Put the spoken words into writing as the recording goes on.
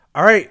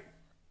All right,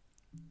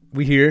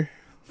 we here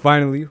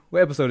finally.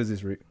 What episode is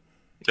this, Rick?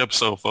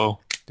 Episode 4.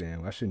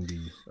 Damn, I shouldn't be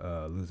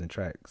losing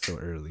track so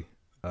early.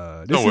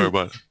 Don't worry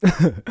about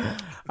it.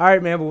 All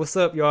right, man. But what's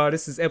up, y'all?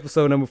 This is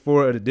episode number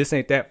 4 of the This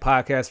Ain't That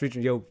podcast,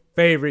 featuring your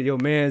favorite, your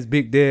man's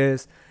Big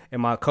Dez,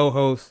 and my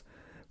co-host,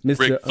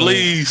 Mr. Rick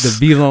Fleece, the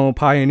V-Lone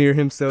pioneer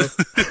himself.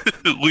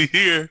 We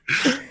here,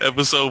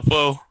 episode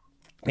 4,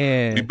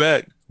 and we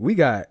back. We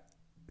got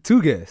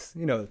 2 guests.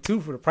 You know,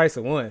 2 for the price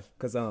of 1,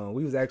 because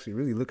we was actually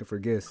really looking for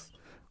guests.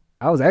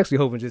 I was actually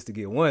hoping just to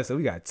get 1, so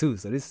we got 2.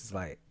 So this is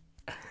like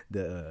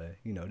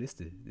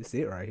this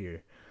it right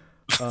here.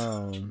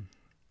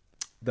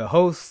 The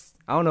host,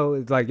 I don't know,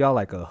 it's like y'all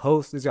like a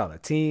host, is y'all a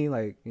team,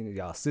 like, you know,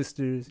 y'all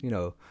sisters, you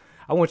know.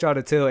 I want y'all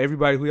to tell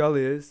everybody who y'all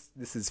is.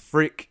 This is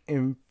Frick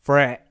and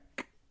Frack.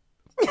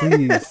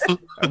 Please.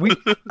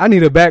 I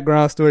need a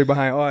background story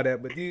behind all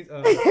that, but these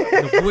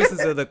the voices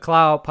of the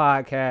Cloud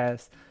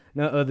podcast,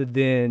 none other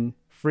than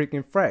Frick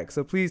and Frack.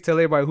 So please tell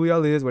everybody who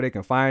y'all is, where they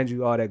can find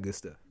you, all that good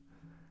stuff.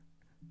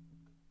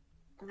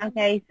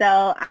 Okay,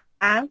 so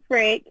I'm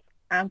Frick.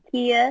 I'm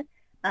Kia.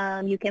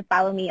 You can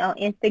follow me on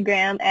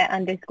Instagram at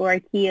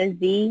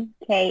 _KiaZ,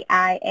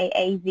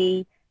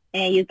 KIAAZ,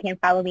 and you can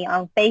follow me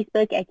on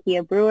Facebook at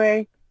Kia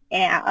Brewer.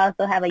 And I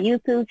also have a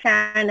YouTube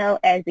channel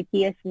as the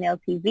Kia Chanel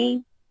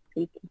TV.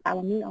 So you can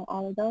follow me on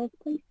all of those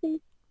places.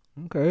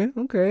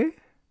 Okay.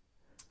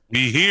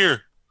 We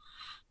here.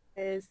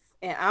 Yes,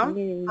 and I'm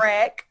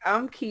Frack.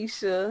 I'm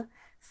Keisha.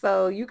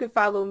 So you can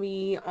follow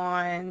me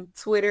on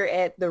Twitter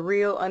at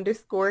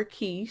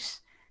 @thereal_Keish.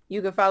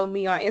 You can follow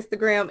me on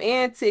Instagram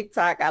and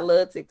TikTok. I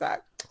love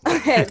TikTok.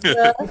 At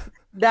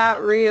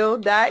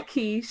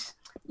the.real.Keish.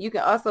 You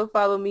can also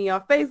follow me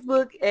on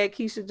Facebook at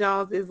Keisha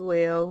Jones as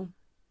well.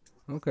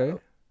 Okay.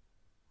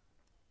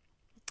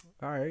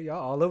 All right, y'all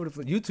all over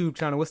the YouTube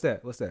channel. What's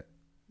that?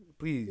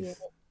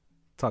 Please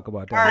talk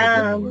about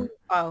that.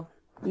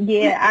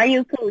 Yeah, our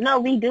YouTube. No,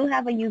 we do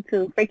have a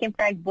YouTube, Freaking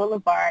Frack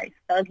Boulevard.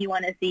 So if you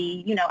want to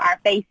see, you know, our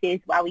faces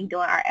while we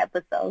doing our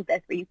episodes,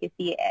 that's where you can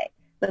see it at.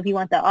 So if you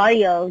want the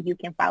audio, you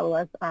can follow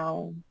us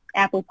on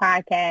Apple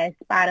Podcasts,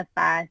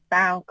 Spotify,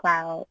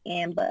 SoundCloud,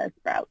 and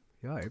Buzzsprout.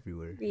 Y'all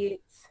everywhere. They're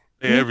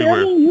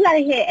everywhere. You gotta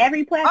hit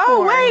every platform.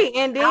 Oh wait,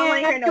 and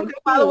then you can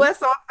follow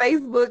us on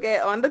Facebook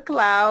at On The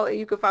Cloud, and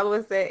you can follow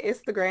us at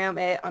Instagram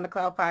at On The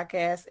Cloud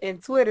Podcast,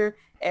 and Twitter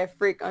at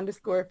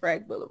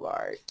Frick_Frack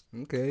Boulevard.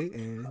 Okay,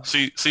 and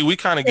see, we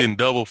kind of getting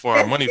double for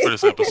our money for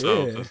this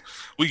episode. Yeah.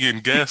 We getting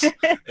guests,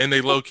 and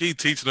they low key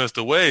teaching us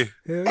the way.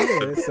 Hell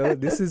yeah! So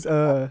this is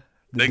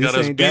they got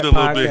us beat a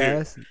little bit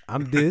here.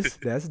 I'm this,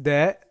 that's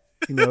that.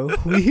 You know,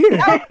 we here.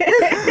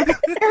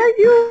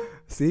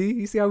 See,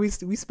 you see how we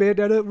sped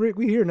that up, Rick?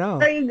 We here now.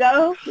 There you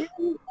go.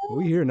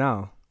 We here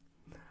now.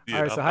 Yeah,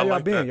 all right, so how y'all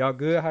like been? That. Y'all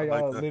good? How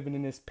y'all living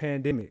in this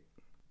pandemic?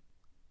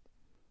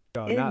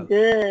 It's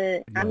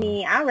good. I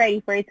mean, I'm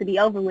ready for it to be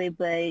over with,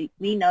 but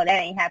we know that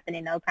ain't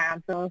happening no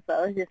time soon.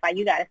 So it's just like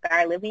you got to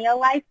start living your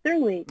life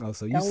through it. Oh,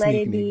 so you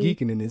sneaking and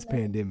geeking in this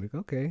pandemic?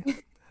 Okay,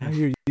 I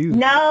hear you.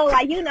 No,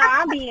 like, you know,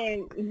 I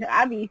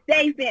be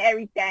safe and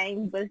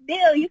everything, but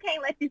still, you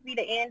can't let this be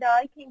the end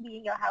all. You can't be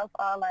in your house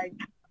all like,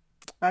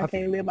 I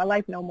can't live my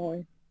life no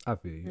more. I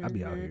feel you. I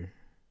be out here.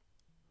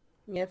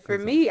 Yeah, for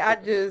me,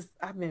 I've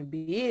been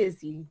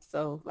busy,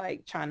 so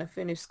like trying to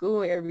finish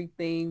school and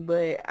everything.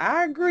 But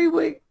I agree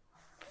with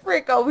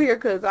Frick over here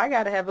because I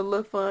gotta have a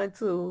little fun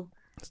too.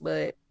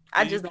 But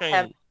I just don't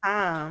have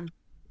time.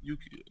 You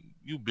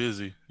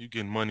busy? You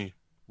getting money?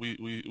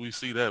 We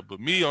see that.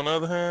 But me, on the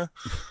other hand,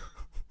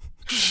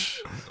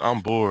 I'm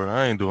bored.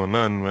 I ain't doing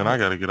nothing, man. I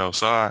gotta get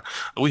outside.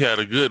 We had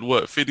a good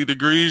 50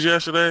 degrees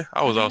yesterday.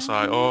 I was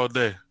outside all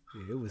day.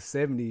 Yeah, it was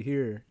 70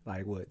 here,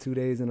 like 2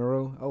 days in a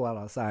row. I was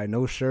outside,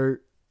 no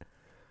shirt.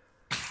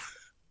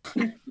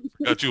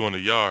 Got you on the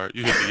yard.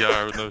 You hit the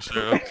yard with no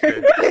shirt.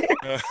 Okay.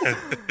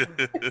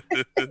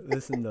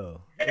 Listen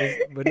though,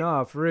 but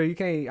no, for real, you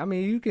can't. I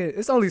mean, you can.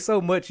 It's only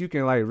so much you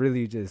can like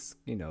really just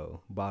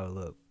bottle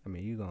up. I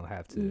mean, you're gonna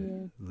have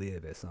to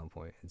live at some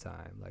point in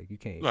time. Like you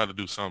can't. You got to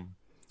do something.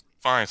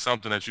 Find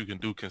something that you can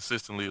do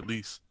consistently at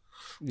least.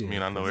 Yeah, I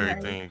mean, I know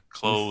everything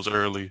closed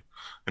early,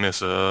 and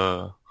it's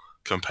a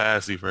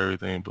capacity for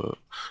everything, but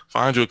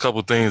find you a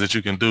couple things that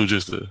you can do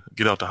just to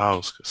get out the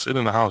house. Sit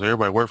in the house,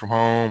 everybody work from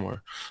home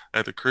or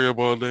at the crib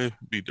all day,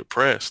 be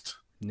depressed.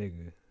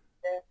 Nigga.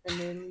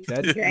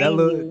 That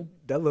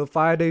little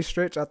 5-day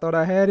stretch, I thought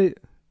I had it.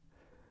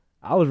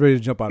 I was ready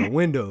to jump out a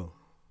window.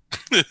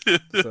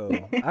 So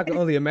I can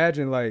only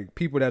imagine like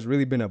people that's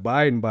really been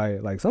abiding by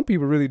it. Like some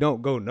people really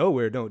don't go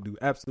nowhere, don't do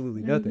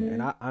absolutely nothing.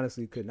 And I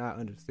honestly could not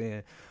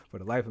understand for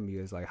the life of me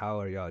is like, how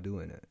are y'all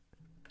doing it?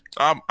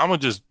 I'm gonna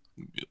just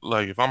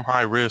like, if I'm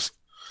high risk,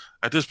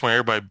 at this point,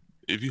 everybody,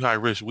 if you high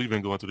risk, we've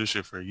been going through this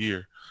shit for a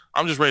year.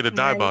 I'm just ready to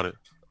die about it.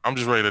 I'm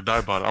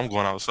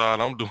going outside.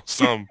 I'm doing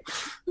something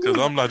because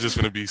I'm not just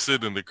going to be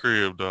sitting in the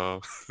crib,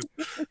 dog.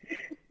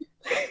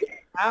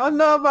 I don't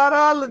know about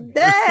all of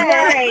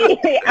that.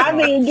 Right. I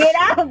mean, get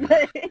out.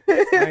 I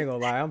ain't gonna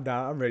lie, I'm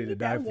down. I'm ready to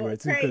die for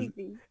it too.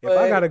 Because if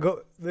I gotta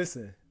go,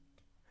 listen,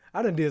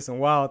 I done did some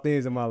wild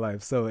things in my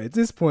life. So at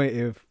this point,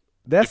 if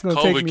that's If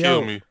gonna take COVID me kill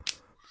out, me,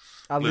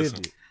 I listen.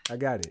 lived it. I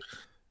got it.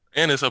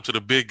 and it's up to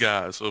the big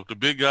guy. So if the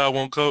big guy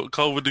want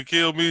COVID to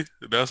kill me,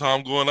 that's how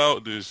I'm going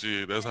out this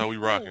shit. That's how we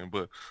rocking.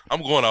 But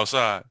I'm going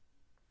outside.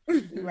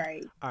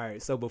 Right. All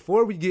right. So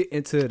before we get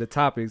into the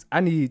topics, I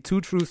need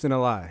 2 truths and a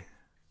lie.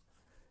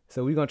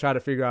 So we're gonna try to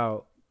figure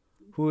out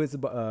who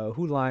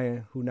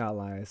lying, who not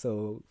lying.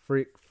 So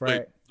Frick, Frat.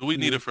 Wait, do we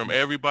need it from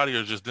everybody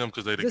or just them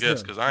because they the Just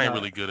guests? them. Because I ain't Nah,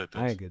 really good at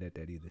this. I ain't good at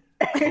that either.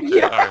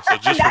 Okay, all right, so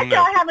just That's from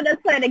y'all them. having us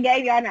play the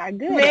game y'all not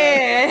good at.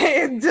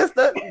 Man, just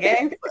a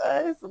game for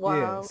us. Wow.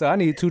 Yeah. So I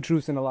need 2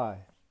 truths and a lie.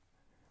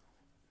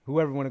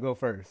 Whoever want to go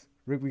first.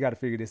 Rick, we got to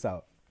figure this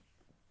out.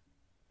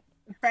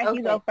 Frank, you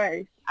Okay. go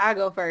first. I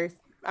go first.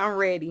 I'm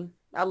ready.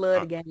 I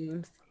love the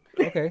games.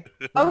 Okay.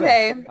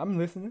 Okay. I'm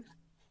listening.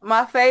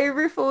 My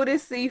favorite food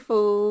is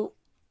seafood.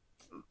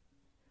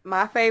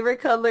 My favorite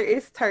color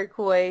is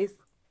turquoise.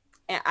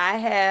 And I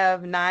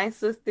have 9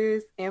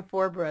 sisters and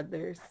 4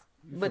 brothers.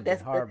 But that's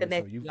the Harvard, so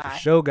connected you for lie.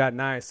 sure got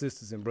 9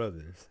 sisters and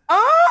brothers.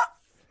 Oh,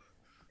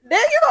 then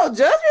you gonna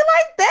judge me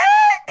like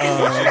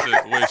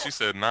that? She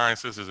said 9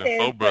 sisters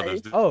and 4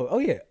 brothers. Oh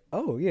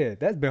yeah.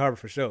 That's been Harvard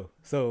for sure.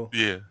 So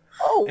Yeah.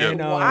 Oh, Yeah. and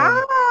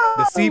wow.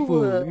 the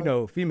seafood, you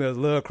know, females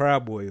love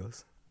crab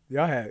boils.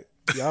 Y'all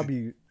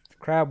be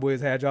crab boils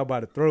had y'all by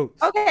the throat.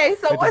 Okay,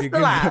 so at the what's the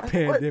beginning lie? of the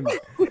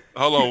pandemic.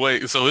 Hold on,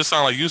 wait. So it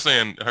sounds like you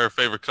saying her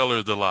favorite color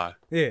is the lie.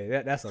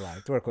 Yeah, that's a lie.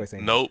 Turquoise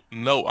ain't. Nope.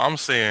 No, I'm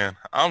saying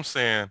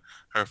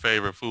her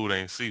favorite food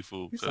ain't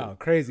seafood. You 'Cause, sound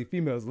crazy.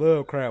 Females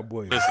love crab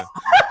boils. listen,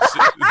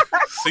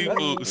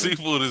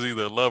 seafood is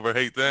either love or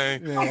hate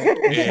thing. Man,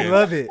 and she Yeah.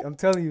 love it. I'm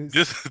telling you.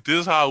 This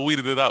is how I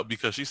weeded it out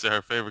because she said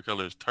her favorite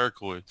color is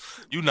turquoise.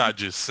 You not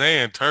just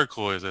saying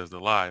turquoise as the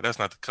lie. That's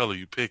not the color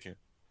you picking.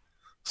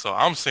 So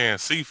I'm saying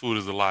seafood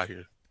is the lie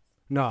here.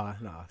 Nah.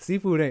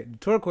 Seafood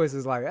ain't. Turquoise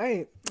is like,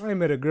 I ain't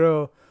met a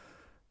girl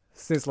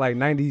since like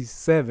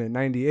 97,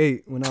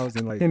 98 when I was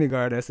in like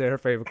kindergarten that said her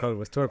favorite color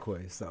was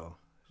turquoise. So,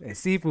 and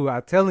seafood,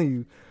 I'm telling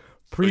you,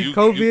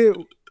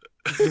 pre-COVID,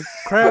 the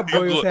crab You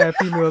boils go- had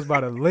females by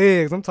the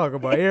legs. I'm talking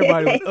about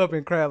everybody was up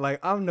in crab. Like,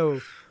 I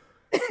know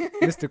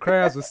Mr.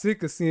 Krabs was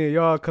sick of seeing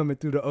y'all coming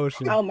through the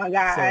ocean. Oh my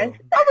God. So, I'm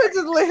gonna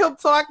just let him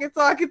talk.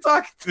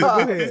 go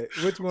ahead.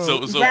 Which one?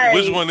 So Right.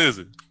 which one is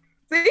it?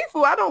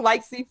 Seafood. I don't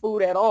like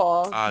seafood at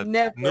all. I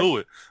Never. knew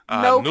it.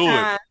 I No knew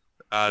kind. it.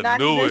 I Not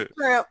knew even it.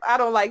 shrimp. I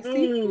don't like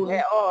seafood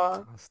at all.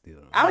 I still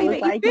don't. I don't I was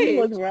even like, eat he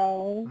was fish.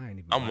 wrong. I ain't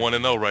even I'm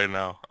 1-0 right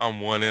now. I'm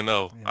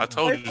 1-0. Yeah. I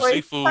told you Turquoise,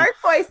 seafood.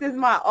 turquoise is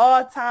my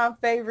all-time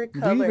favorite Do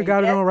color. you even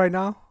got it Yes. on right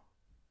now?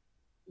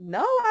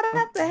 No, I don't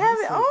have to have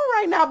it on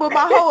right now, but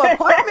my whole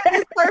apartment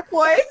is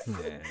turquoise.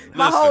 Yeah.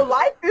 My Listen. whole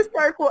life is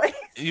turquoise.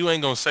 You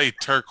ain't gonna say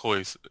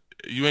turquoise.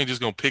 You ain't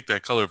just gonna pick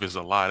that color if it's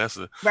a lie. That's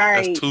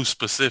Right. too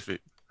specific.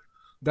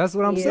 That's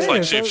what I'm Yeah. It's saying.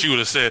 like So- if she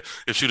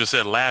would have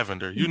said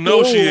lavender. You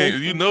know she ain't.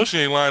 You know she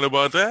ain't lying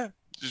about that.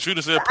 She should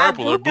have said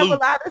purple I or do blue. have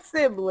a lot of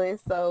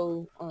siblings,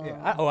 so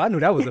yeah, I knew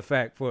that was a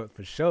fact for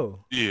sure.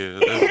 Yeah.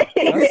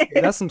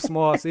 That's some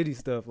small city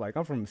stuff. Like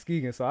I'm from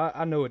Muskegon, so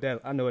I know what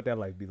that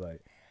like be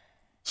like.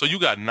 So you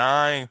got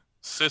 9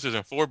 sisters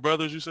and 4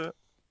 brothers. You said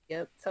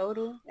yep,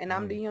 total. And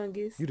I'm the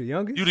youngest. You the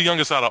youngest? you the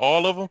youngest out of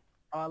all of them.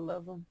 All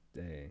of them.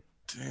 Dang.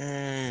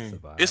 Dang.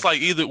 Survive. It's like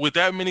either with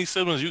that many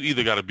siblings, you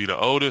either got to be the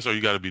oldest or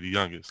you got to be the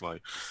youngest.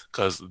 Like,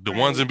 cause the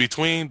ones in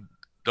between,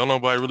 don't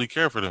nobody really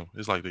care for them.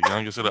 It's like the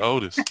youngest or the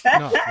oldest.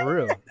 No, for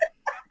real.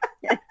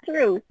 That's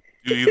true.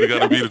 You either got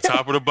to be the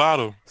top or the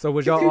bottom. So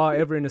was y'all all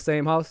ever in the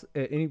same house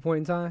at any point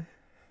in time?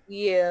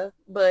 Yeah,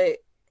 but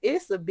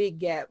it's a big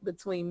gap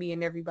between me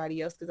and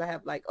everybody else because I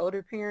have like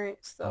older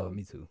parents. So Oh,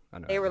 me too. I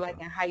know. they were like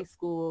in high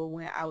school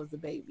when I was a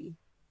baby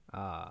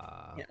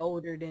Ah, and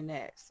older than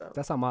that. So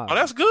that's how my. Oh,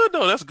 that's good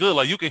though. That's good.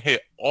 Like you can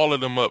hit all of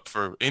them up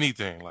for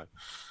anything. Like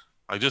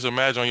just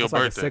imagine on your that's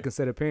like a birthday. second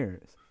set of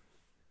parents.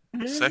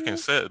 Second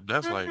set.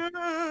 That's like.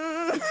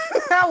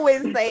 I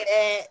wouldn't say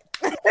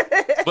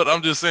that. But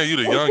I'm just saying you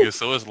the youngest,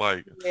 so it's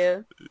like,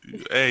 Yeah.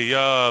 hey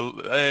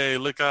y'all, hey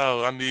look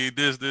out, I need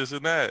this,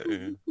 and that.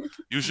 And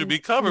you should be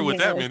covered with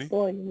that many.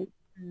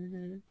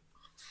 hmm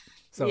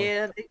So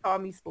yeah, they call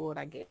me spoiled,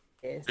 I guess.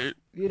 it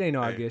ain't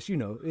no. I Hey. guess you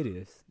know it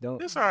is.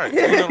 Don't. It's all right.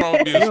 Ain't nothing wrong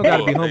with being You don't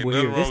gotta spoiled. be Ain't humble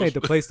nothing here. wrong This ain't the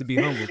with- place to be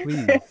humble,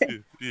 please. Yeah,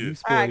 You yeah.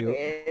 spoil I your.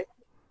 guess.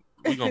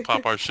 We gonna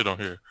pop our shit on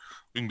here.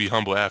 We can be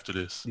humble after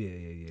this. Yeah.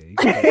 You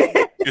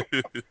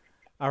can-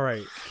 All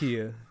right,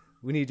 Kia.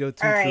 We need your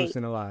 2 All right. truths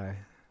and a lie.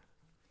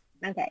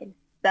 Okay.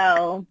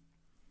 So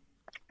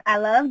I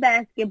love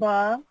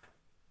basketball.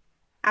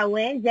 I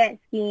went jet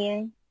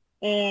skiing,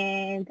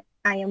 and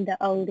I am the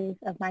oldest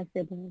of my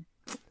siblings.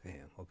 Damn.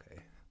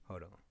 Okay.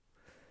 Hold on.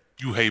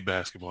 You hate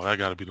basketball. That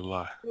gotta be the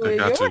lie. Well, That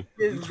got yours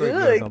to. is Detroit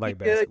girls good. don't like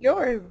Good. basketball.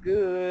 Yours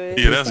good.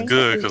 Yeah, that's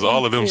good because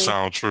all of them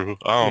sound true.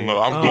 I don't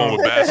know. I'm Yeah. going with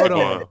Hold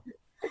basketball. on.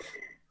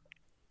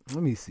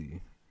 Let me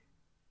see.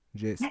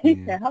 Jet He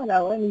skiing. said, hold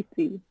on, let me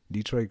see.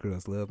 Detroit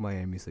girls love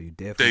Miami, so you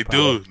definitely They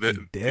probably, do.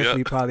 you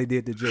definitely Yeah. probably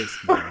did the jet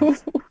skiing.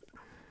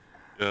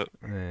 Yeah.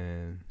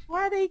 And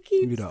Why they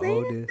keep you the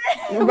saying oldest.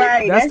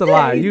 Right. That's the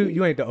lie. it.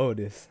 You ain't the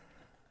oldest.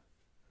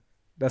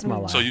 That's my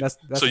line. So you, that's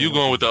so you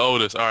going with the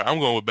oldest? All right, I'm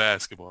going with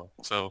basketball.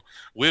 So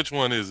which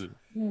one is it?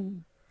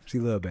 She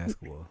love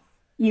basketball.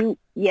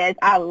 Yes,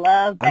 I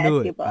love I knew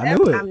basketball. it. I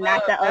knew it. I'm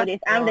not the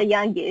oldest. I'm the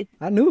youngest.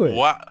 I knew it.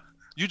 Why?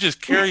 You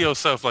just carry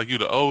yourself like you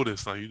the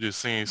oldest. Like you just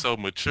seem so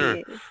mature.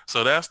 Yeah.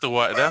 So that's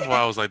why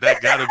I was like,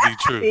 that gotta be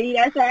true. See,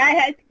 that's why I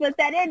had to put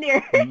that in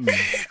there.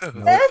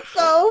 Nope. That's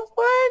so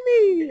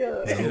funny.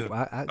 Nope. All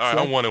right,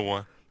 I'm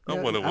 1-1. I'm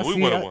 1-1. We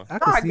 1-1.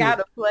 I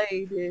gotta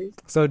play this.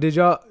 So did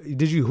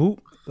you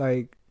hoop?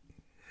 Like,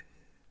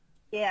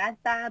 Yeah, I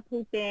started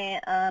pooping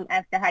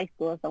after high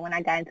school. So when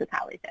I got into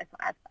college, that's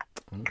when I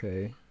stopped.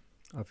 okay,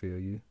 I feel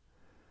you.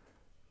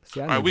 See,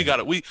 All right, I ain't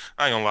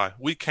gonna lie.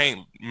 We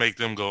can't make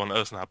them go and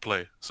us not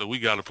play. So we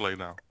gotta play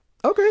now.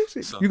 Okay,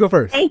 So- you go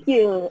first. Thank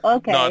you.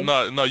 Okay.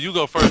 No, you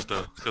go first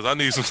though, because I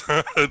need some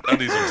time. I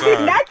need some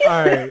time. Not just-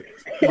 All right,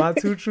 my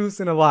 2 truths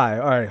and a lie.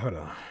 All right, hold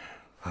on.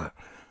 Fuck.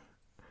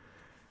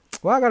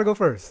 Well, I gotta go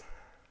first.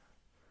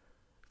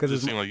 It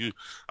just seem like you.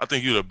 I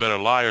think you're a better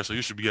liar, so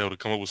you should be able to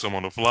come up with some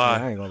on the fly.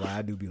 I ain't gonna lie,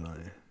 I do be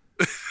lying.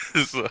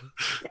 So,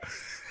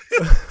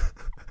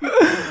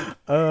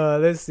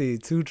 Let's see,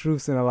 2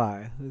 truths and a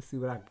lie. Let's see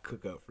what I can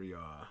cook up for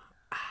y'all.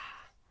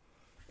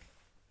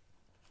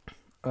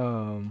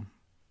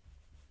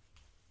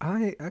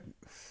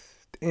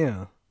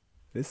 Damn,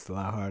 this is a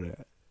lot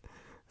harder.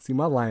 See,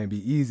 my lying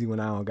be easy when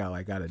I don't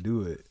gotta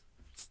do it.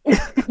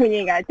 when you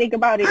ain't gotta think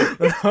about it.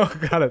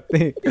 I gotta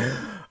think.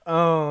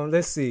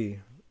 Let's see.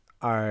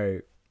 All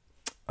right.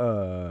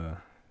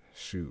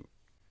 Shoot.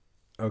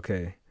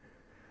 Okay.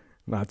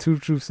 My 2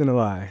 truths and a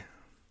lie.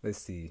 Let's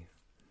see.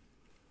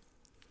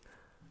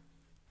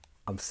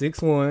 I'm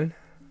 6'1".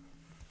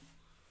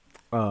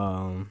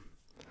 I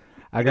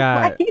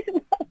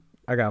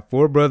got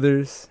 4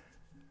 brothers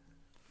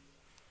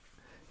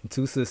and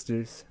 2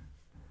 sisters.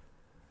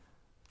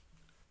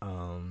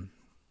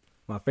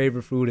 My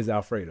favorite food is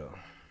Alfredo.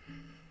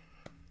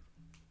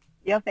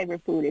 Your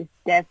favorite food is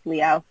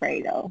definitely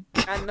Alfredo.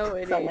 I know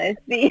it So is.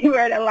 let's see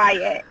where the lie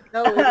at.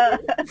 No,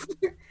 it is.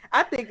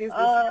 I think it's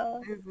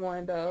the simplest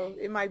one though.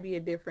 It might be a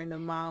different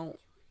amount.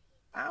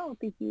 I don't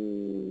think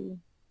you.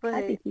 But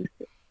I think you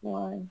said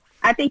one.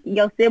 I think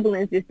your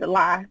siblings is the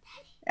lie.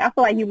 I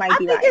feel like you might I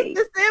be think like, it's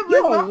the siblings.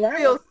 you But I right.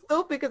 feel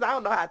stupid because I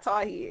don't know how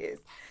tall he is.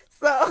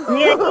 So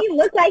Yeah, he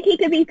looks like he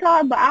could be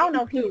tall, but I don't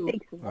know if he's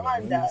Dude. 6'1"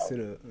 Let me though. sit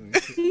up. Let me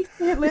sit- he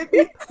said, "Let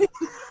me."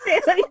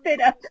 Let me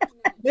sit up.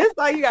 That's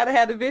why you gotta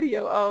have the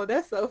video. Oh,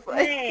 that's so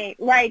funny.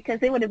 Right,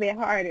 because it would have been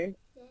harder.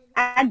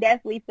 I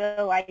definitely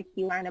feel like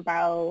you learn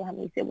about how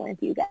many siblings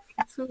you got.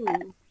 Too.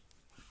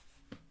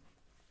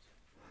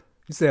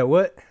 You said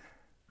what?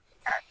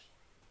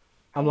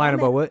 I'm lying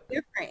about what?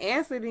 Different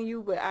answer than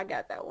you, but I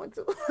got that one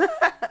too.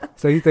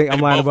 So you think I'm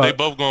lying They about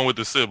both going with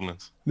the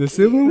siblings. the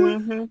sibling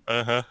one? Mm-hmm.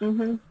 Uh-huh.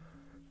 Mm-hmm.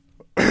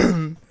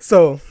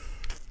 So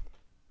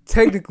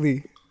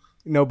technically,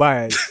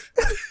 by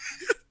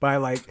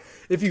like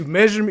if you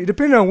measure me,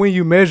 depending on when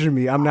you measure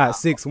me, I'm not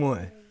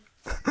 6'1".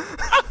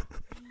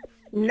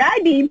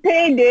 Not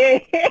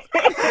dependent.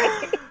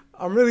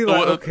 I'm really like,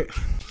 Well, okay.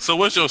 So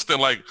what's your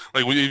stand like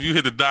when if you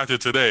hit the doctor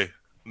today,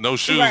 no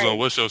shoes Right. on,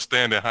 what's your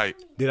standing height?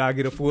 Did I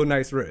get a full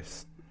night's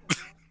rest?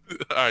 All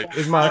right.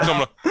 Is my you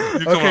come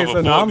okay? up So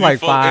with now I'm you like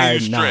full-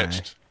 and you 5'9".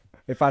 stretched.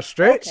 If I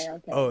stretch,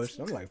 Okay. oh,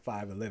 I'm like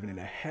 5'11" and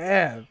a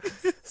half.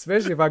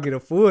 Especially if I get a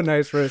full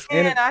night's rest.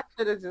 And And I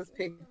should have just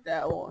picked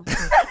that one.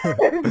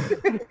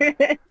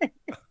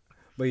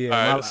 but yeah,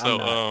 All right, my, so,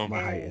 I'm not-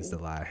 my height is the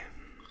lie.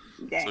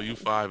 So you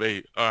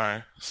 5'8". All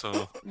right. So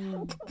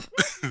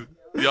Mm.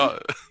 y'all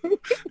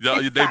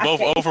they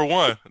both over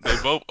one. They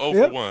both over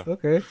Yep. one.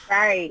 Okay.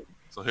 Right.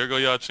 So here go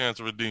y'all chance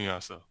to redeem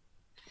yourself.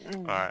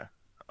 Mm. All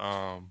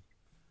right.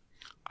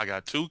 I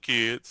got 2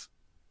 kids.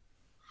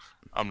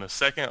 I'm the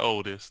second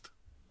oldest.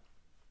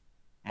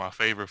 My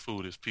favorite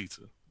food is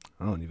pizza.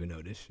 I don't even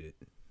know this shit.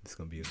 It's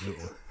gonna be a good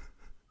one.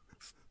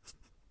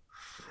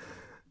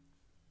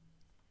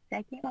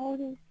 Second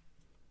oldest.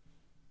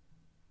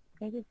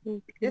 Favorite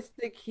food. It's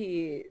the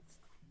kids.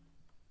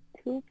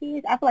 2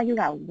 kids. I feel like you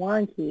got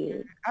 1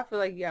 kid. I feel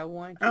like you got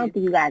one I don't kid.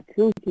 think you got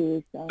 2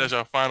 kids though. That's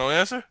your final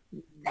answer?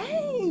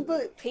 Dang,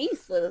 but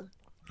pizza.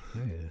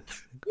 Yeah.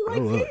 You like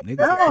Grow up, I nigga.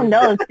 don't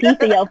know. Is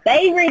pizza your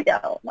favorite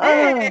though?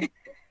 Yeah.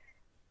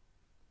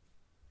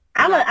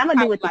 I'm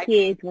gonna do with the Like,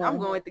 kids one. I'm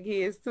going with the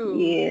kids too.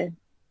 Yeah.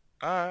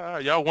 All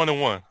right. Y'all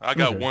 1-1. I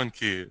got Okay. 1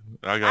 kid.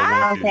 I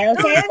got 1 Okay.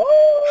 kid. Okay.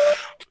 Ooh.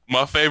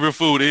 My favorite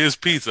food is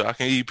pizza. I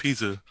can eat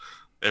pizza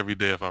every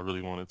day if I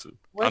really wanted to.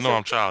 What's I know your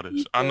I'm childish.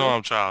 pizza? I know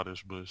I'm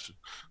childish, but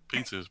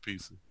pizza is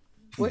pizza.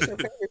 What's your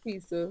favorite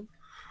pizza?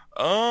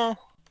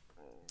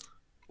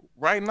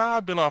 Right now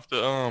I've been off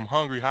the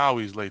Hungry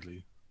Howie's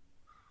lately.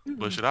 Mm-hmm.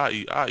 But should I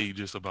eat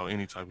just about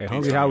any type of Hey, pizza.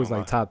 Hungry I ain't Howie's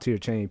gonna like top tier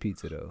chain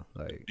pizza though.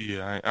 Like, lie.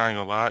 Yeah, I ain't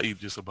gonna lie. I eat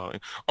just about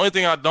only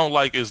thing I don't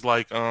like is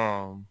like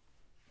them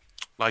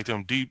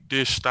deep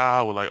dish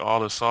style with like all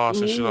the sauce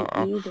and shit.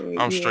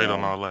 I'm straight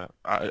on all that.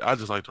 I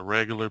just like the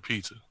regular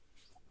pizza.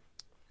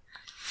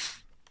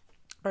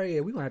 oh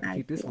yeah, we gonna have to I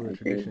keep this see, little I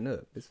see. tradition up.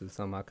 This is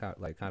something I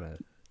kind of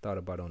thought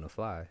about on the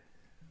fly.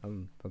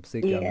 I'm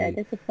sick. Yeah,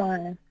 this is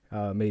fun.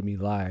 made me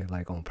lie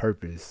like on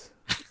purpose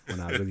when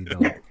I really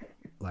don't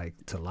like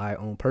to lie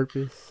on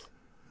purpose.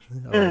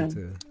 I like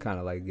to kind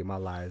of like get my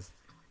lies.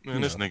 Man,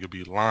 this nigga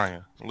be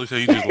lying. Look how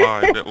he just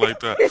lied that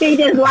like that. He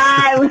just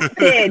lied with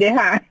it,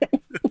 huh?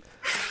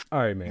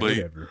 All right, man. But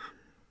whatever.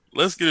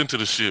 Let's get into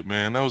the shit,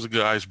 man. That was a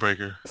good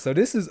icebreaker. So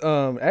this is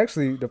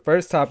actually the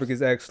first topic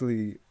is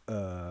actually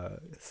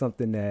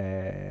something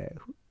that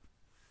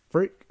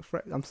Frick.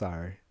 I'm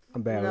sorry,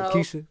 I'm bad with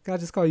Keisha. Can I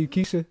just call you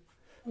Keisha?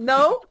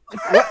 No.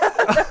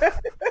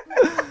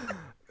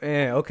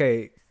 Man,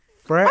 okay.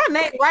 Frack. My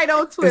name right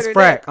on Twitter. It's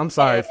Frack. I'm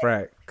sorry,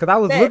 Frack. Because I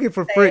was looking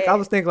for Frick. I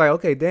was thinking like,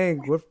 okay, dang,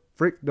 what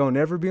Frick don't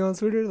ever be on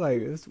Twitter?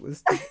 Like,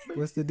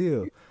 what's the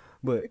deal?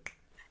 But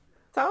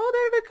told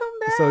her to come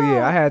down. so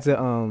yeah, I had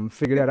to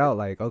figure that out.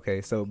 Like,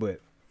 okay, so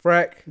but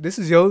Frack, this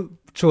is your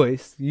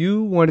choice.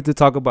 You wanted to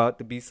talk about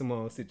the B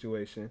Simone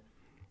situation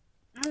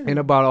and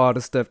about all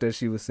the stuff that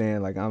she was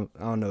saying. Like, I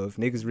don't know if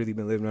niggas really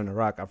been living under a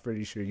rock. I'm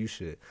pretty sure you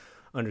should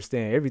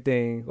understand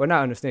everything, or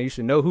not understand. You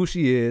should know who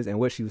she is and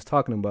what she was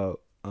talking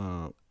about.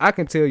 I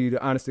can tell you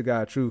the honest to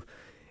God truth.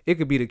 It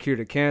could be the cure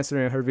to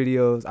cancer in her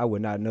videos. I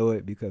would not know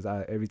it because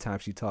every time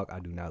she talk, I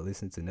do not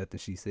listen to nothing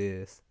she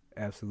says.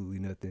 Absolutely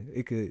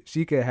nothing.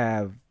 She could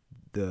have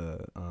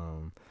the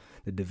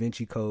Da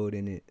Vinci Code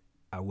in it.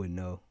 I wouldn't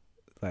know.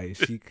 Like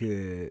she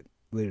could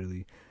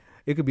literally,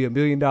 it could be $1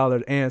 million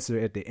answer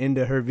at the end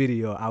of her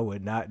video. I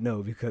would not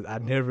know because I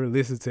never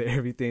listened to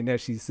everything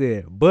that she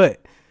said.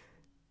 But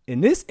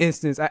in this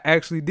instance, I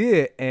actually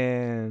did,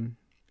 and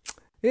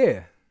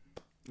yeah.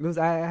 It was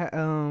I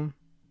ain't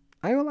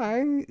gonna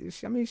lie.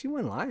 She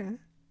wasn't lying.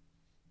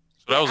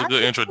 So that was a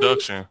good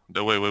introduction.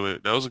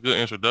 Wait. That was a good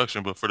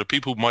introduction. But for the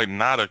people who might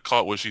not have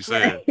caught what she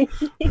said,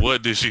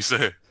 what did she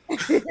say?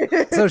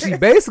 So she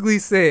basically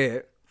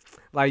said,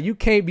 like, you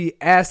can't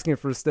be asking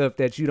for stuff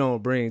that you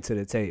don't bring to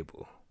the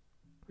table.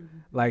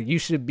 Like, you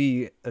should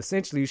be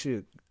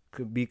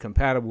could be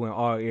compatible in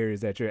all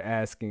areas that you're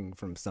asking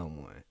from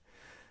someone.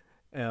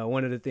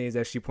 One of the things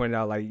that she pointed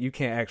out, like, you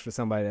can't ask for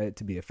somebody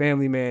to be a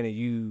family man and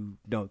you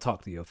don't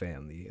talk to your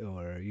family,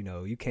 or, you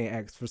know, you can't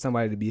ask for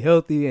somebody to be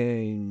healthy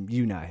and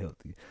you not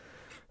healthy.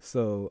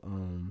 So,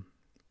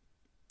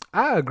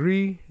 I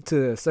agree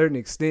to a certain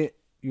extent,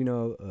 you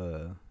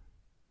know,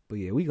 but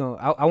yeah,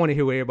 I want to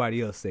hear what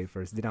everybody else say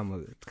first. Then I'm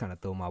going to kind of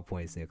throw my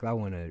points in because I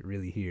want to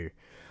really hear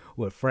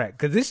what Frack,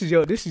 because this is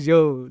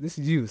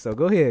you. So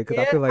go ahead, because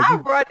I feel like I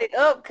brought it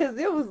up because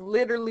it was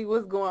literally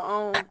what's going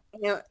on.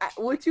 And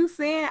what you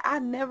saying, I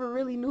never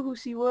really knew who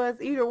she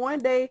was either. One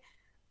day,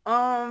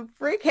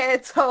 Frick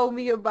had told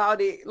me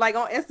about it, like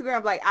on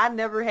Instagram. Like I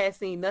never had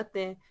seen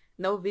nothing,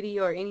 no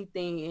video or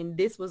anything, and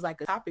this was like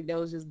a topic that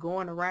was just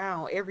going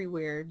around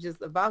everywhere,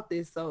 just about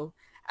this. So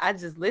I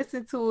just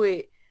listened to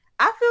it.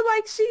 I feel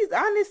like she's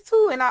honest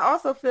too, and I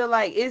also feel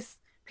like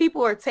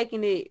people are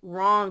taking it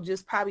wrong,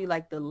 just probably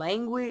like the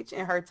language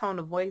and her tone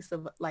of voice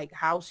of like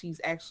how she's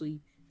actually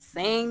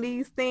saying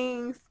these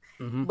things.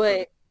 Mm-hmm.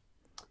 But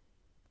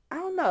I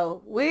don't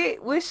know.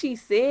 With what she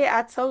said,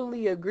 I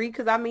totally agree.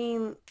 Because, I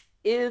mean,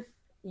 if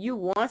you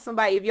want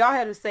somebody, if y'all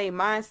have the same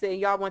mindset,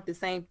 y'all want the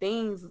same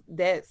things,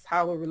 that's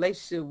how a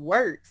relationship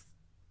works.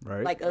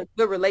 Right. Like a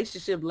good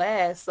relationship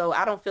lasts. So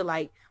I don't feel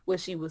like what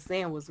she was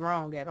saying was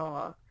wrong at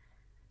all.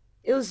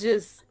 It was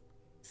just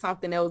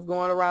something that was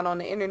going around on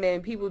the internet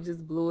and people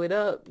just blew it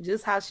up,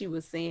 just how she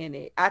was saying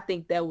it. I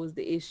think that was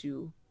the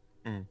issue.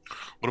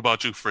 What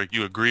about you, Frick?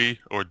 You agree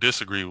or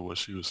disagree with what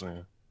she was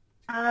saying?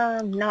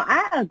 No,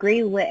 I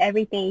agree with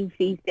everything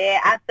she said.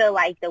 I feel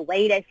like the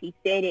way that she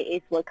said it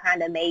is what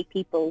kind of made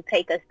people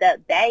take a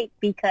step back,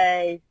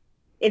 because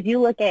if you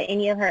look at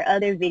any of her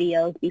other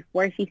videos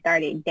before she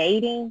started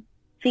dating,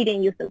 she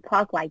didn't used to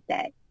talk like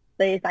that.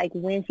 But it's like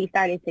when she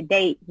started to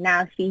date,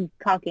 now she's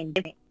talking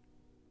different.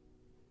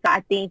 So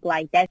I think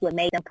like that's what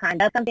made them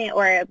kind of something,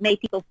 or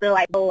made people feel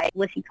like, oh, like,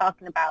 what's she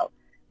talking about?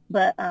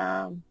 But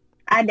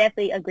I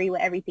definitely agree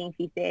with everything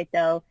she said,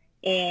 though.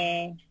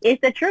 And it's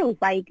the truth.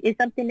 Like, it's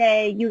something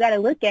that you got to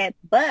look at.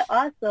 But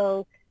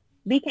also,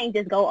 we can't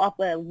just go off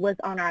of what's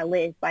on our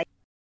list. Like,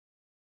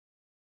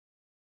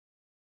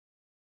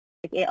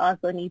 it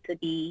also needs to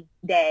be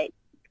that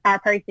our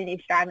person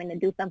is striving to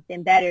do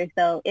something better.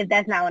 So if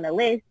that's not on the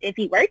list, if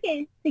he's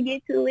working to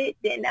get to it,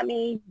 then, I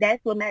mean,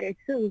 that's what matters,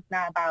 too. It's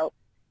not about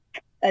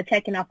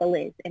checking off a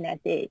list, and that's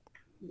it.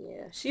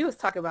 Yeah, she was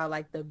talking about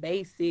like the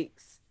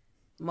basics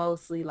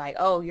mostly, like,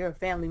 oh, you're a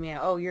family man,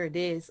 oh, you're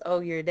this,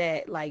 oh, you're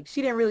that. Like,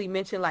 she didn't really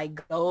mention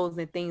like goals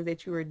and things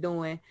that you were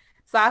doing.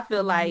 So I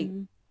feel like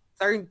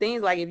certain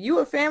things, like if you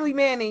a family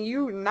man and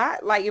you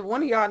not, like if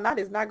one of y'all not,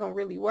 it's not gonna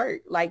really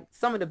work. Like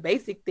some of the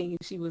basic things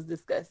she was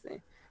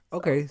discussing.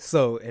 Okay,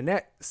 so in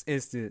that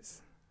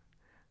instance,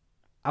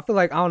 I feel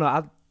like, I don't know,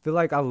 I feel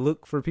like I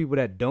look for people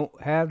that don't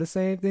have the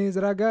same things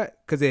that I got,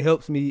 because it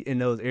helps me in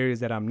those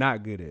areas that I'm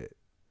not good at.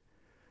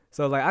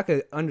 So like I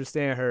could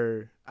understand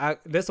her.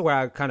 That's where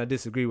I kind of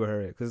disagree with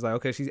her, because like,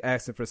 okay, she's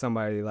asking for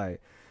somebody,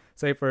 like,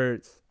 say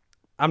for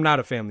I'm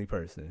not a family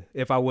person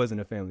if I wasn't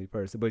a family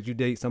person, but you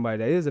date somebody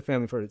that is a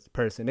family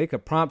person, they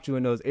could prompt you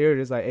in those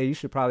areas like, hey, you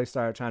should probably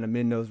start trying to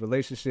mend those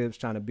relationships,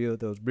 trying to build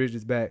those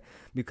bridges back,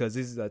 because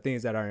these are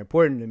things that are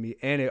important to me.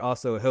 And it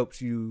also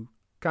helps you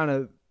kind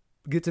of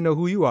get to know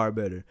who you are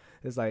better.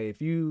 It's like,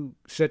 if you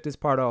shut this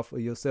part off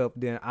of yourself,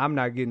 then I'm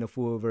not getting a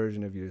full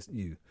version of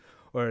you.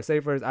 Or say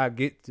first, I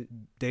get to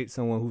date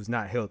someone who's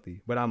not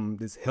healthy, but I'm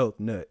this health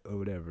nut or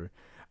whatever.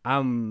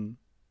 I'm,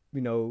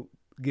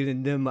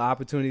 giving them the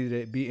opportunity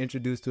to be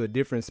introduced to a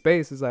different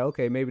space. It's like,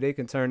 okay, maybe they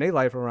can turn their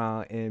life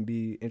around and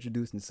be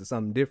introduced into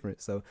something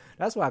different. So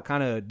that's what I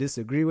kind of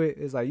disagree with.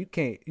 It's like,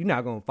 you're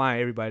not going to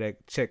find everybody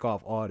that check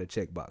off all the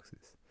check boxes.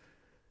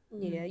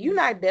 Yeah, you're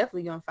not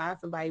definitely going to find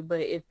somebody, but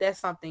if that's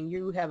something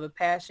you have a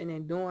passion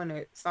in doing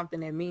or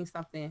something that means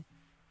something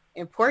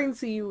important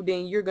to you,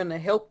 then you're going to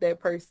help that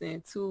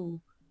person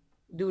to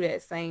do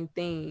that same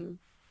thing.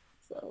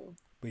 So...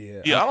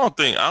 Yeah, I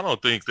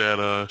don't think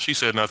that she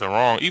said nothing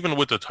wrong, even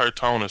with her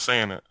tone of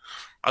saying it.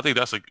 I think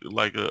that's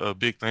a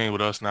big thing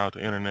with us now at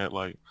the internet.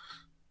 Like,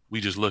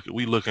 we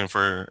looking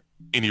for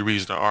any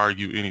reason to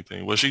argue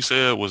anything. What she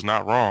said was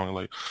not wrong,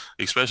 like,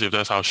 especially if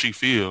that's how she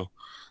feel.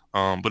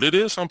 But it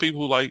is some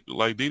people, like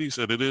Didi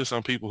said, it is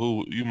some people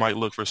who you might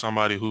look for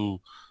somebody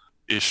who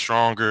is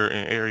stronger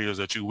in areas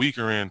that you're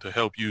weaker in to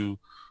help you,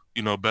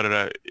 better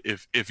that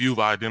if you've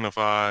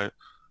identified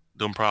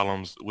them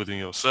problems within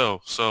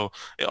yourself. So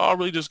it all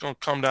really just gonna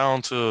come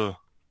down to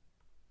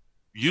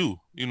you,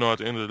 at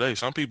the end of the day.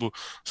 Some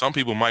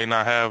people might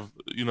not have,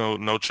 no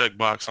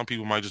checkbox. Some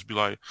people might just be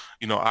like,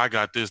 I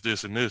got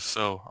this, and this,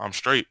 so I'm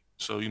straight.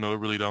 So,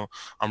 I'm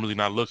really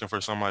not looking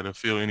for somebody to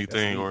feel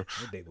anything or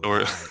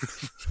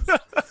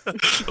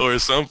or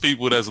some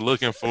people that's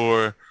looking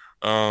for,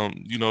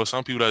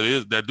 some people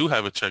that do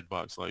have a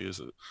checkbox.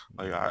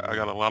 Like, I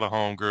got a lot of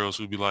homegirls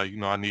who be like,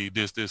 I need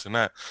this, and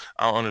that.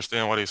 I don't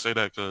understand why they say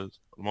that, because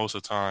most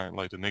of the time,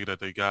 like, the nigga that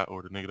they got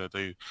or the nigga that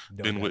they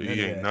been with,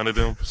 he ain't none of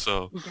them.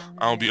 So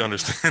I don't be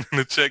understanding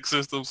the check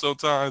system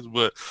sometimes,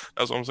 but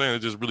that's what I'm saying. It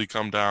just really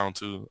come down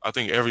to, I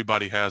think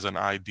everybody has an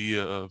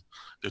idea of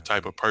the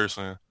type of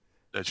person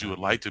that you would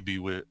like to be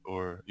with,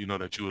 or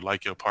that you would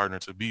like your partner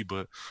to be,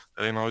 but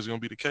that ain't always gonna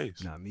be the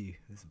case. Not me.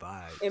 It's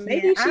vibes. And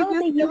maybe she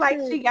just feel like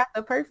she got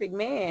the perfect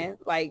man.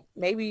 Like,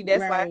 maybe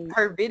that's why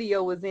her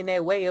video was in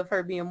that way of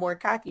her being more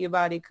cocky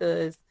about it,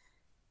 because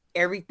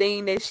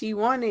everything that she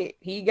wanted,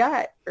 he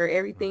got, or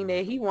everything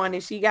that he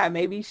wanted, she got.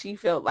 Maybe she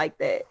felt like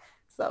that.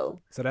 So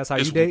that's how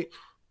you date?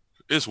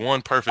 It's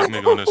one perfect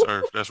nigga on this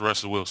earth. That's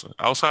Russell Wilson.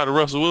 Outside of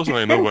Russell Wilson,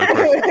 ain't nobody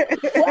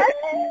perfect.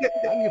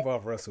 I give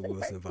off Russell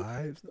Wilson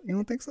vibes. You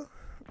don't think so?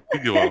 You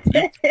give off.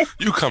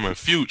 You coming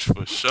fuge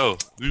for sure.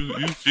 You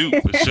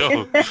fuge for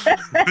sure.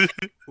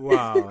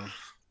 Wow.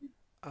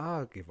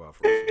 I'll give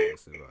off Russell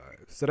Wilson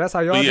vibes. So that's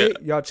how y'all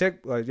date? Y'all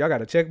check, like, y'all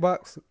got a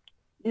checkbox?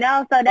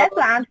 No, so that's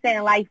what I'm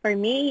saying. Like, for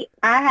me,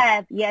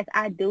 I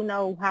do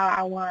know how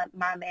I want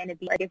my man to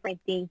be,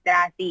 different things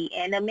that I see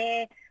in a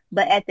man.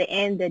 But at the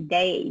end of the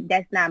day,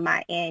 that's not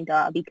my end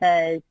all,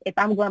 because if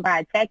I'm going by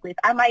a checklist,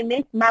 I might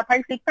miss my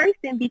perfect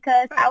person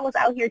because I was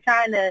out here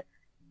trying to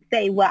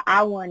say what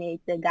I wanted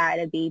the guy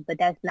to be, but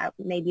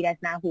maybe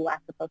that's not who I'm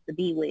supposed to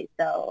be with.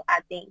 So I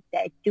think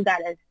that you got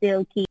to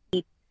still keep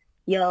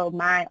your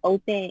mind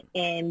open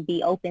and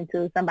be open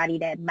to somebody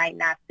that might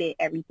not fit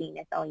everything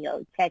that's on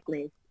your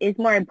checklist. It's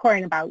more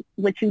important about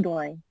what you're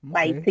doing,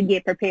 like, to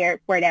get prepared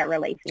for that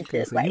relationship.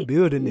 Okay, so like, you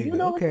build a nigga.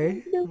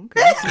 Okay.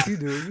 That's what you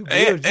do. You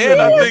build.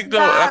 And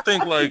I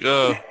think like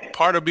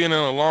part of being in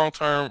a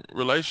long-term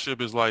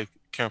relationship is like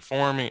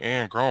conforming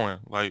and growing.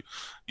 Like,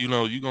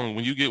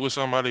 when you get with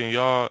somebody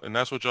and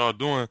that's what y'all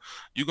doing,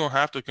 you're going to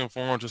have to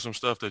conform to some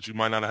stuff that you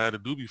might not have had to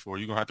do before.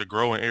 You're going to have to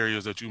grow in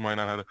areas that you might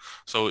not have to.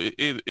 So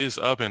it's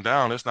up and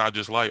down. It's not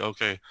just like,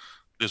 okay,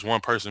 this one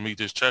person meet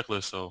this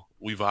checklist, so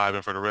we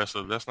vibing for the rest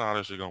of it. That's not how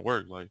that shit going to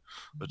work. Like,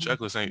 the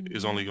checklist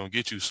is only going to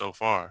get you so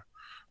far.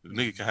 The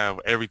nigga can have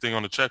everything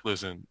on the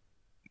checklist and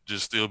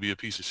just still be a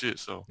piece of shit.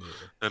 So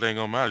that ain't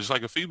going to matter. Just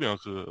like a female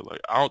could.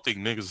 Like, I don't think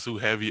niggas is too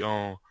heavy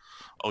on,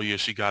 oh yeah,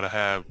 she gotta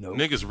have. Nope.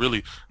 Niggas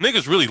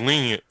really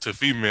lenient to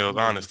females,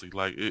 honestly.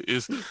 Like,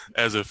 it's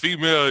as a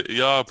female,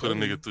 y'all put a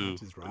nigga through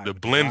the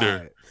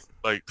blender.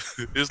 Like,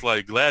 it's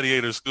like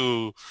gladiator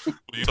school when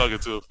you talking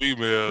to a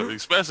female,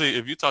 especially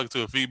if you're talking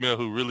to a female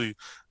who really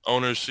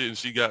own her shit and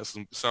she got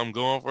something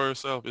going for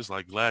herself. It's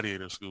like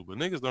gladiator school, but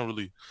niggas don't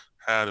really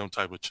have them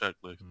type of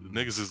checklists.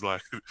 Niggas is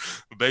like,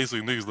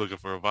 basically niggas looking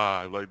for a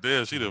vibe. Like,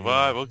 damn, she the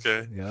vibe?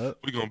 Okay. Yep.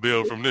 We gonna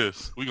build from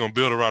this. We gonna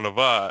build around the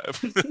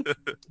vibe.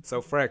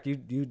 So, Frack,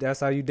 you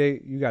that's how you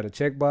date? You got a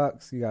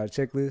checkbox? You got a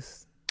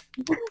checklist?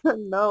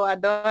 No, I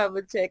don't have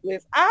a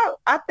checklist.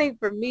 I think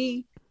for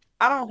me,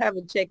 I don't have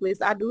a checklist.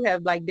 I do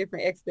have, like,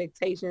 different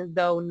expectations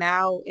though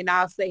now, and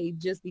I'll say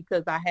just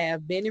because I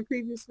have been in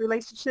previous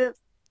relationships,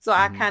 so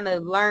I kind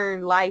of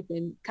learn life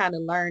and kind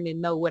of learn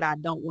and know what I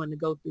don't want to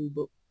go through,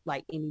 but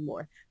like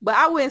anymore. But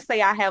I wouldn't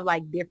say I have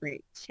like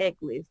different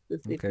checklists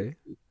specifically. Okay.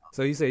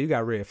 So you say you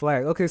got red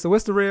flags. Okay, so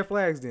what's the red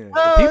flags then?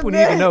 People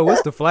need to know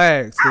what's the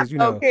flags, because I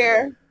don't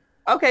care.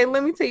 Okay,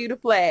 let me tell you the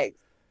flags.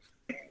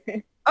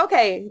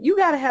 okay, you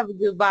gotta have a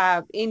good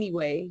vibe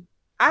anyway.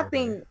 I Okay.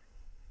 think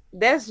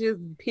that's just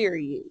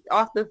period.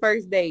 Off the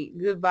first date,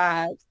 good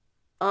vibes.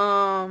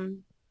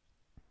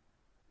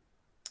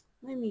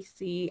 Let me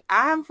see.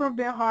 I'm from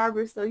Ben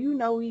Harbor, so you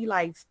know we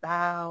like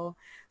style.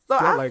 So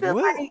They're I like, feel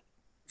what?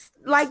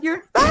 like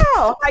your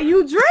style, how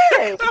you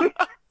dress.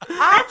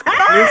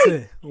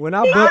 Listen, when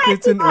I met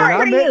you.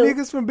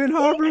 niggas from Ben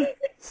Harbor,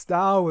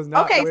 style was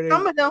not Okay, where they.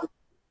 some of them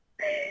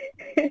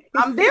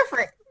I'm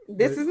different.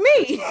 This is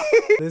me.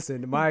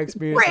 Listen, my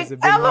experiences Rick, in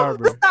Ben tell 'em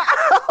Harbor,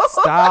 style.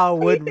 style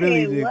wasn't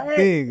really Listen, the what?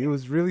 thing. It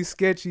was really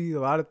sketchy. A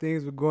lot of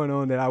things were going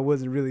on that I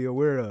wasn't really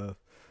aware of.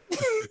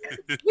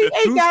 True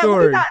We're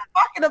story. not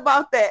talking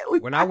about that.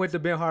 When I went to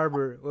Ben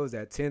Harbor, what was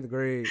that, 10th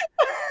grade?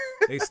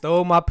 They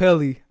stole my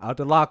Pelly out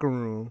the locker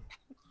room.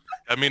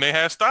 I mean, they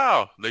had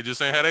style. They just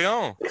ain't had their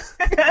own.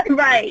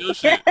 Right. Your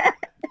shit.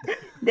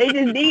 They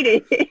just need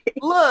it.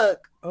 Look,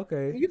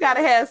 Okay. you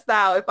gotta have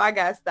style if I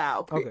got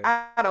style. Okay.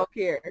 I don't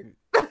care.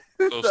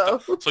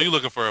 So you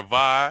looking for a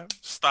vibe,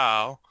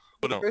 style,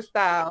 what For else?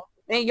 style.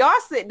 And y'all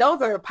said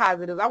those are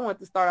positives. I want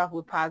to start off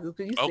with positives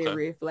because you Okay. said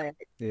red flag.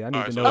 Yeah, I All need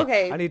right, to so know.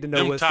 Okay. I need to know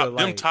Them what's top, the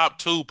like. them top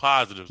two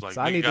positives. Like,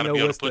 So I nigga need to gotta know be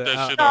able what's to put the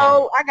that shit out-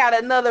 on. So I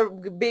got another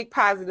big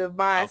positive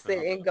mindset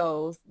Okay. and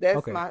goals. That's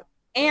Okay. my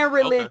and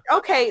religion.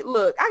 Okay,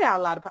 look, I got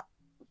a lot of.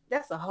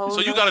 That's a whole.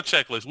 So you got a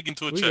checklist. We can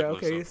do a We checklist. got,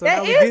 okay, So. so That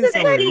now we is getting a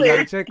somewhere. We got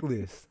a checklist.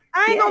 checklist.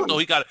 I ain't gonna. So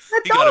he got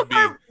But he got to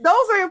be.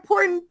 those are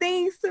important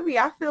things to me.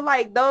 I feel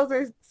like those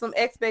are some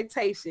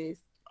expectations.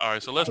 All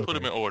right, so let's put Okay.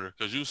 them in order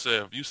because you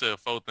said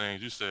four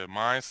things. You said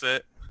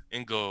mindset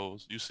and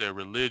goals. You said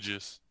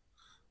religious.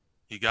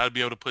 He got to be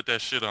able to put that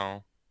shit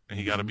on, and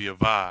he got to be a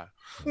vibe.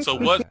 So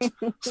what?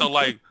 So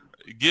like,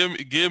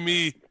 give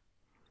me.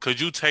 Could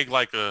you take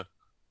like a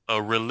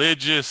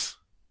religious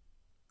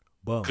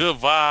Bum. good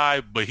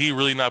vibe, but he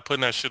really not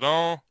putting that shit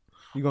on,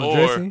 You gonna or-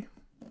 dress him?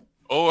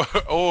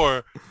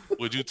 or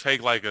would you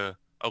take like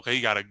okay,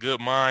 he got a good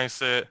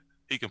mindset,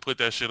 he can put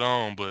that shit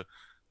on, but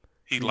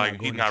He not he's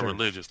going to not church.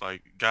 religious.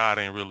 Like God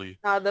ain't really.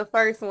 The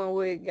first one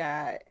with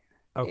God.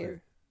 Okay.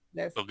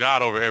 That's So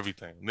God over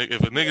everything.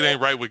 If a nigga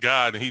ain't right with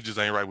God, then he just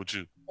ain't right with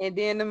you. and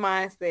then the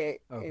mindset.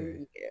 Okay.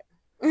 And,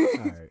 All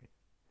right.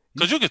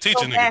 Cause you can teach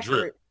a nigga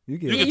drip. You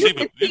You get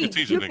can it.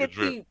 teach a nigga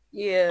drip.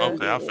 Yeah.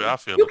 Okay, I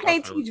feel You it.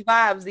 can't teach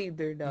vibes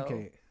either, though. You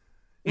can't.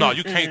 No,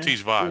 you can't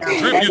teach vibes. No,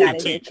 Drip that you can gotta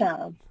teach.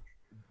 come.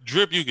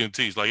 Drip you can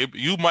teach. Like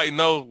you might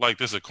know like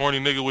this a corny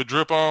nigga with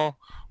drip on.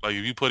 Like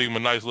if you put him a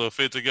nice little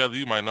fit together,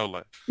 you might know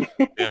like,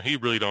 yeah, he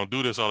really don't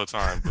do this all the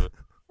time. But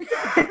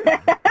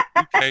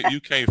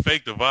you can't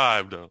fake the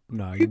vibe though.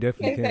 No, you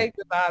definitely Can't can't. take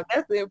the vibe.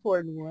 That's the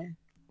important one.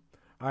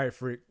 All right,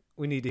 Frick.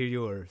 We need to hear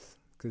yours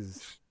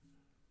because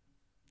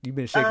you've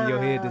been shaking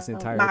your head this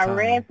entire time. My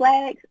red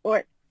flags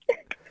or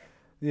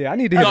Yeah, I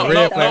need to hear No, the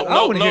no, red flag. no, I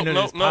don't want to no, hear none no,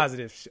 of this no.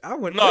 positive shit. I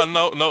want No. you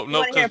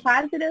want to hear 'Cause-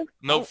 positive?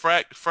 no,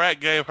 Frat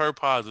gave her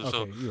positive.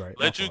 Okay, So you're right.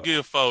 let My you fault.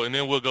 give 4, and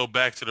then we'll go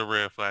back to the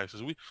red flags.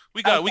 We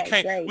Okay,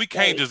 can't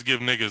great. just give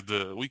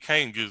niggas we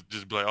can't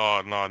just be like,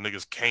 oh no,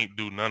 niggas can't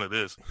do none of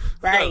this.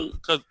 Right.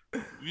 Because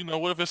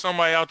what if it's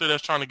somebody out there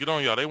that's trying to get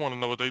on y'all? They want to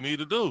know what they need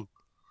to do.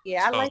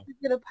 Yeah, I So- like to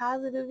get a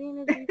positive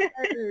energy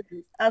first.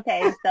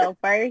 Okay, so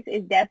first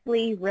is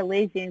definitely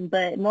religion,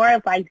 but more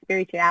of like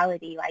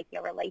spirituality, like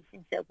your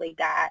relationship with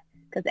God.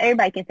 Because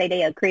everybody can say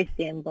they a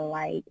Christian, but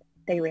like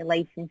their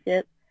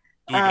relationship.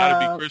 Do he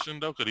gotta be Christian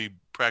though? Could he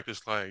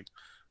practice like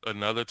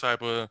another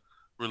type of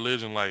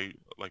religion, like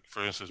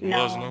for instance No.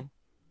 Muslim?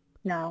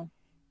 No.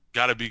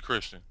 Gotta be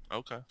Christian.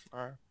 Okay, all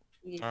right.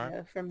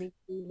 Yeah, for me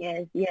too.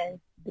 Yes,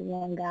 the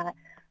one God.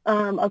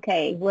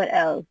 Okay, what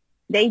else?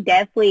 They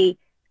definitely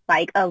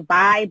like a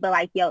vibe, but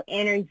like your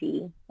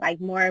energy, like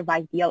more of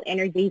like your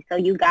energy. So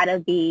you gotta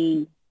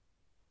be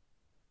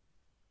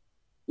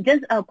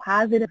just a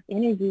positive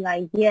energy.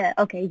 Like, yeah,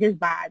 okay, just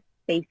vibe,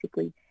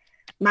 basically.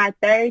 My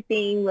third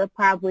thing would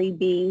probably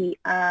be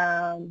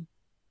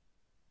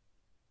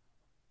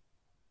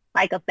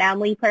like a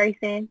family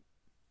person.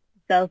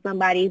 So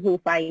somebody who's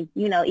like,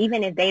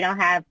 even if they don't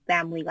have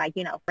family, like,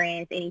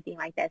 friends, anything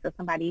like that. So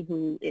somebody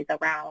who is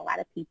around a lot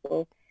of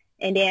people.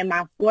 And then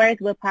my fourth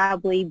would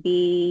probably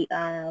be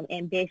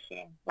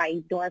ambition,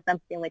 like doing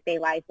something with their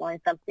life,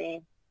 wanting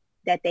something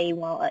that they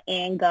want, an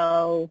end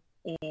goal.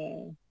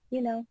 And,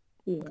 yeah,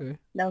 Okay.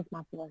 that was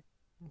my fourth.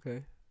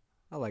 Okay.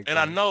 I like And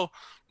that. I know,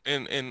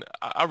 and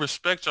I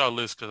respect y'all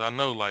list because I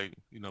know, like,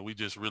 we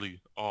just really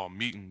all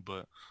meeting,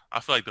 but I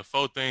feel like the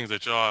 4 things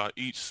that y'all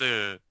each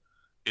said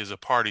is a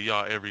part of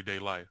y'all everyday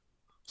life.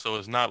 So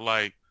it's not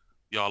like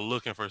y'all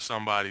looking for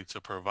somebody to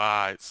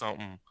provide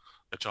something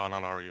that y'all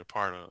not already a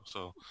part of.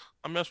 So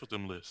I mess with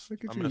them lists.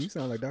 Look at I you. mess- You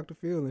sound like Dr.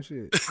 Phil and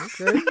shit.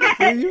 Okay.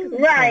 I feel you.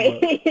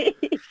 Right.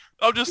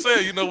 I'm just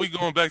saying, we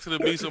going back to the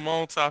Be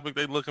Simone topic.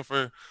 They looking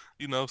for,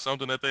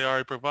 something that they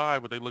already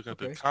provide, but they looking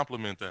Okay. to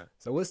complement that.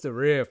 So what's the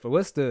red for?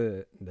 What's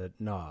the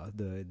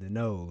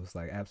no's?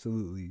 Like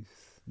absolutely,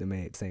 the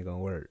man this ain't gonna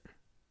work.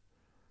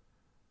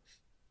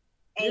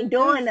 Ain't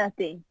doing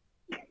nothing.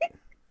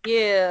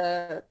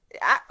 Yeah.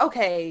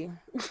 Okay.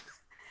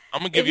 I'm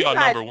gonna give if y'all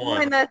you're not number doing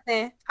one.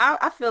 nothing,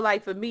 I feel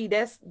like for me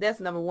that's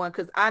number one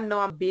because I know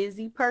I'm a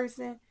busy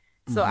person,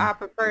 so I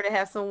prefer to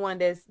have someone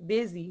that's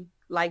busy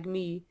like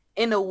me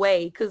in a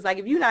way. Because like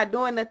if you're not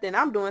doing nothing,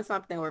 I'm doing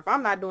something, or if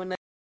I'm not doing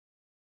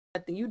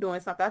nothing, you doing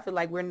something. I feel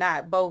like we're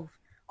not both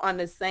on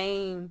the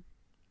same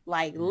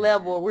like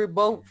level. We're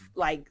both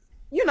like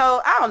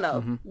I don't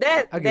know.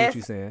 I get what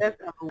you're saying.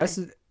 That's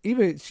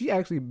even she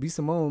actually B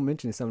Simone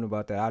mentioned something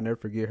about that. I'll never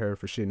forget her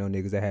for shitting on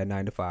niggas that had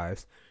 9 to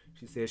 5s.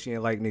 She said she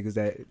didn't like niggas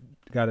that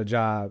got a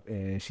job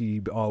and she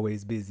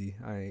always busy.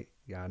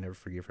 I'll never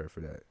forgive her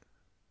for that.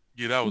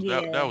 Yeah,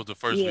 that was the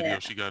first video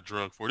she got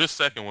drugged for. This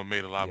second one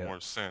made a lot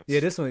more sense. Yeah,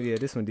 this one did.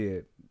 This one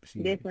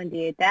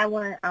did. That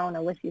one, I don't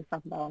know what she was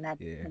talking about on that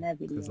video.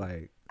 It's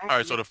like, all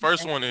right, so the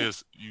first one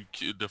is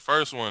the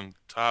first one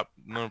top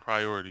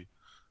priority.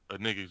 A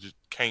nigga just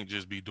can't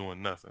just be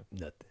doing nothing.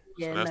 Nothing.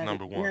 So that's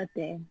number one.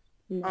 Nothing.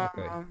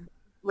 Okay.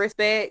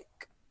 Respect.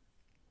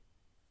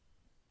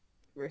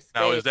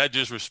 Now, is that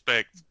just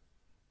respect,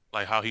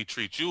 like how he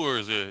treats you, or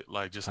is it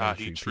like just how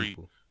he treat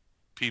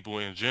people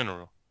in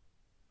general?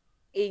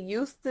 It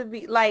used to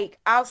be like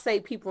I'll say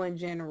people in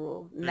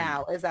general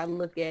now as I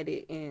look at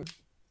it, and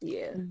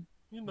You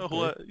know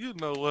what?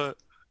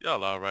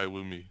 Y'all all right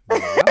with me.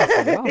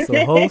 Y'all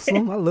so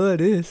wholesome. I love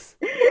this.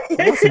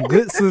 Y'all some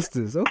good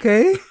sisters.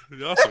 Okay.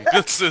 Y'all some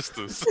good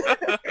sisters.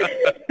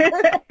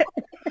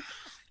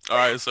 All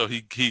right, so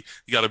he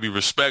got to be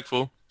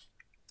respectful.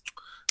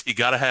 He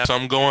got to have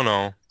something going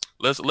on.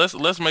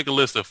 Let's make a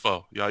list of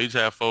 4. Y'all each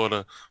have 4 of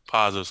the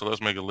positives, so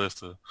let's make a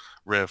list of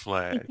red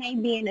flags. He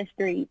can't be in the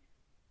street.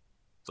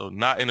 So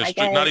not in the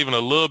street, not even a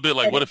little bit.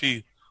 Like what if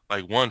he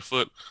like 1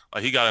 foot,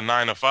 like he got a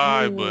 9 to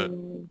 5, but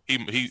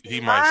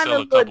he might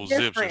sell a couple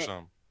zips or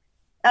something.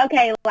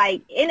 Okay,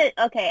 like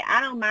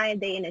I don't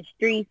mind they in the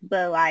streets,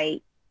 but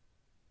like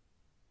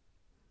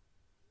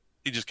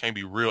he just can't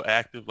be real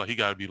active. Like he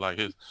gotta be like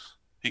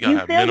he gotta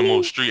have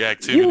minimal street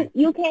activity.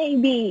 You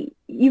can't be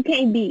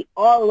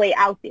all the way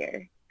out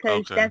there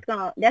because that's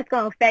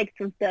gonna affect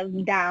some stuff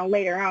down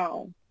later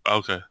on.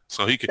 Okay,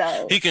 so he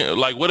can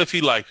like what if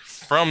he like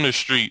from the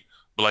street,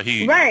 but like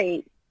he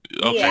right.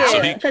 Okay, yeah,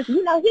 so because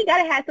he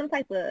gotta have some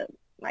type of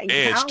like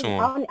edge to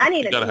him. I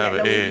need to have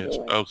an edge.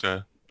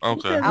 Okay. You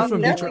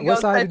from Detroit?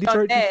 What side of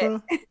Detroit you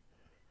from?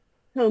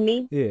 Who,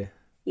 me? Yeah.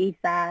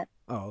 East side.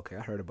 Oh, okay. I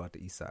heard about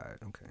the east side.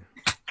 Okay.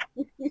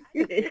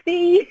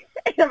 See?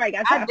 Oh my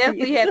God, I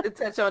definitely had to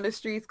touch on the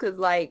streets because,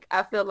 like,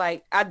 I feel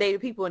like I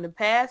dated people in the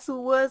past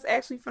who was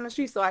actually from the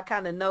streets, so I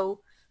kind of know.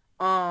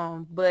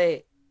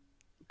 But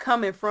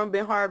coming from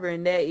Ben Harbor,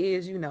 and that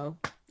is,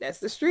 that's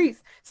the streets.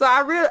 So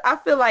I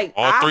feel like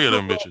all 3 of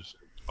them bitches.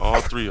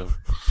 All 3 of them.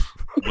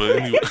 But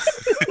anyway.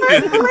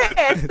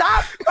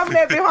 Stop coming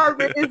at Ben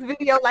Harbor in this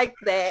video like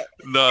that.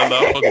 No,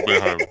 fuck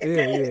Ben Harbor.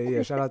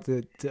 Yeah. Shout out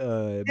to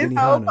this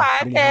whole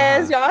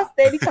podcast, y'all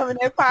steady coming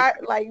at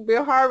like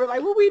Ben Harbor,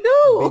 like what we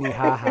do? Benny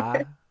Ha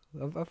Ha.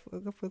 I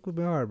fuck with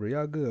Ben Harbor.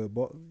 Y'all good,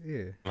 boy.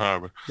 Yeah.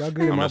 Harbor. Y'all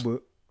good in my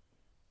book.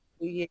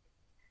 Yeah.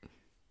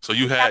 So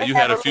you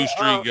had a few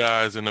street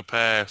guys in the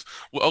past.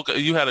 Well, okay,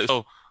 you had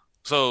so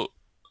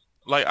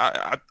like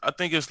I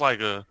think it's like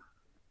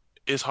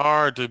it's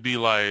hard to be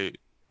like,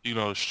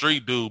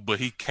 street dude, but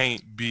he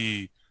can't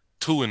be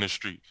too in the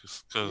street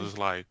because it's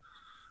like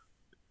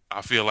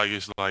I feel like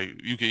it's like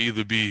you can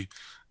either be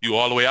you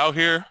all the way out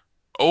here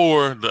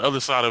or the other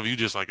side of you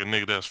just like a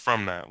nigga that's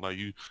from that, like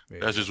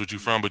that's just what you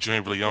from, but you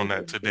ain't really on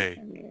that today.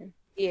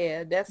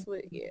 Yeah, that's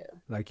what. Yeah,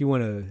 like you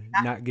want to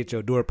not get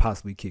your door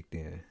possibly kicked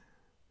in.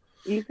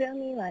 You feel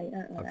me? Like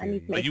I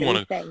need to make you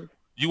want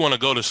to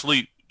go to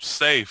sleep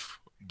safe,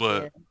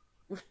 but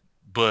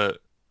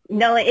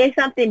no, if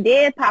something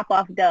did pop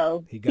off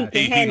though, he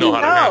know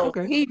how to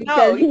okay. He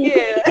know,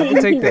 yeah. I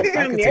can take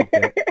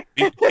that.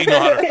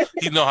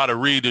 He know how to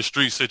read the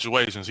street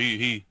situations.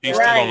 He's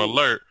still on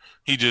alert.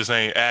 He just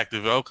ain't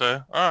active.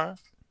 Okay, all right,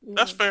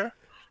 that's fair.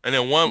 And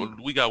then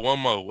we got one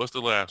more. What's the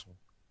last one?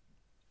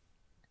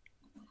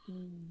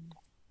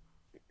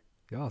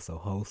 Y'all so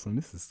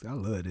wholesome. I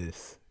love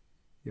this.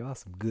 Y'all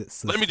some good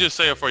sisters. Let me just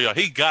say it for y'all.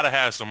 He gotta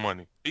have some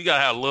money. He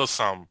gotta have a little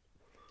something.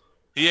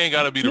 He ain't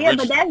gotta be the richest.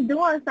 Yeah, but that's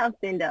doing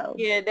something though.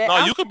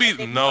 Yeah, you could be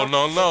no.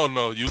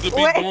 You could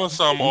be doing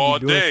something all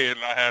day and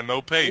not have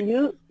no pay.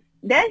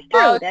 That's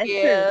true. That's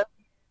true.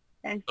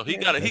 So he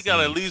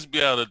gotta at least be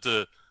able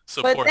to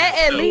support. But that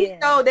himself. at least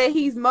know that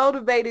he's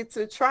motivated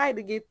to try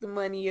to get the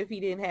money if he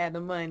didn't have the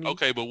money.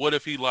 Okay, but what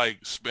if he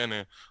like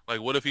spending?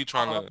 Like, what if he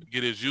trying to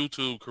get his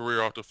YouTube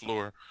career off the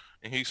floor?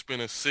 And he's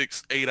spending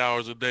 6-8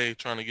 hours a day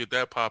trying to get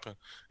that popping,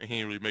 and he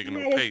ain't really making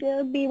no pay.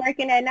 Still be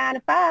working at 9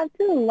 to 5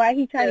 too. Why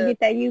he trying to get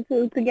that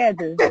YouTube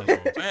together?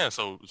 Man,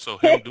 so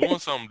him doing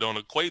something don't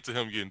equate to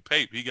him getting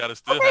paid. He gotta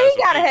still. Okay, have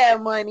he gotta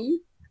have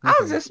money. I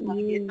was just trying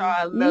to get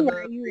y'all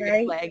another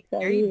flag.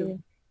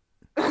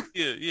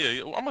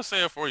 Yeah. I'm gonna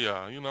say it for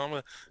y'all. You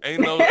know,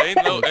 ain't no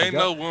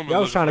woman.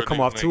 Y'all was trying to come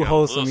off too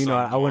wholesome. You know,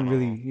 I wouldn't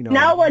really, you know.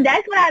 No, well,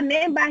 that's what I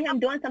meant by him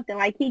doing something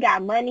like he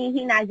got money.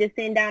 He not just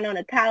sitting down on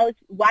the couch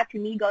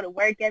watching me go to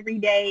work every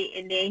day,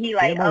 and then he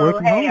like, oh,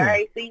 hey, all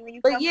right, see when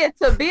you. But yeah,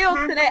 to build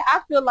to that, I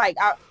feel like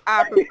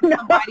I prefer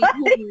somebody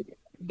who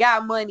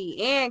got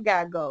money and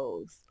got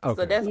goals.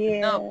 Okay. So that's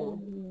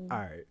double. All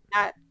right.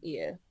 I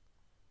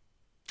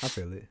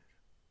feel it.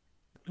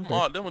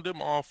 Okay.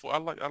 Them all four. I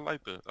like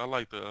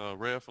the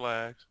red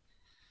flags,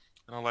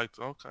 and I like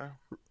the okay.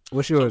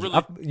 What's yours? So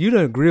really, you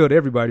done grilled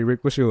everybody,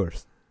 Rick. What's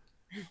yours?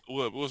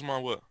 What's my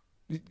what?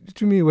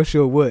 What you mean? What's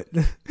your what?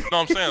 No,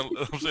 I'm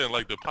saying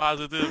like the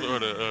positive or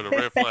the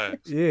red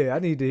flags. Yeah, I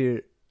need to hear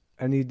it.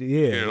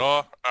 Hear it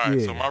all. All right.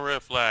 Yeah. So my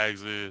red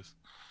flags is,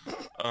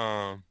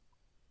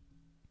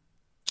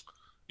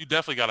 you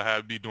definitely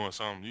gotta be doing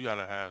something. You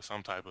gotta have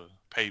some type of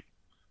paper.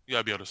 You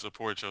gotta be able to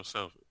support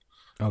yourself.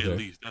 Okay. At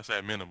least that's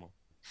at minimum.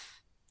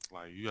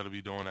 Like you gotta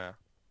be doing that.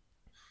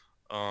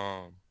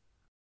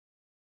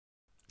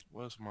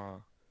 What's my?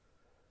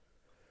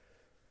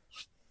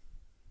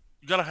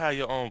 You gotta have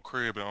your own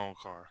crib and own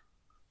car.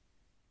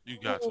 You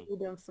got to.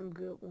 Them some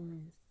good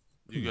ones.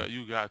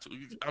 You got to.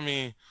 I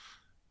mean,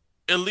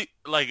 at least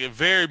like at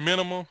very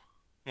minimum,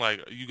 like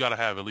you gotta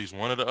have at least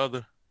one or the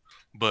other.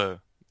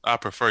 But I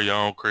prefer your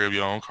own crib,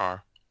 your own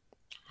car.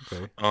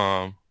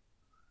 Okay.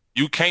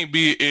 You can't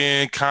be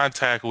in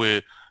contact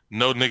with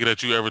no nigga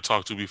that you ever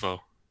talked to before.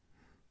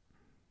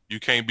 You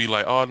can't be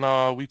like, oh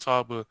no, we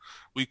talk, but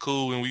we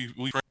cool and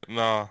we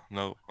nah,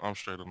 no, I'm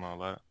straight on all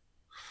that.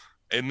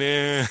 And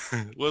then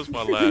what's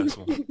my last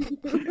one?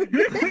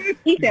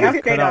 He said I'm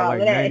straight on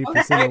like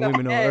 90% of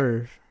women on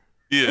earth.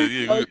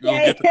 Yeah.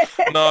 Okay.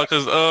 No,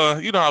 cause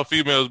you know how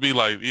females be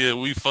like, yeah,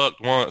 we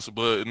fucked once,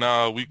 but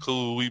nah, we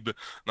cool.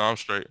 No, I'm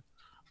straight.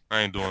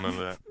 I ain't doing none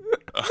of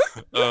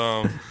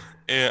that.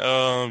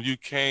 And you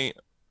can't.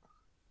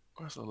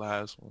 What's the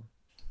last one?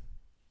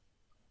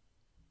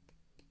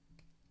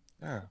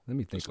 Yeah, let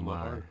me think of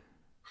mine.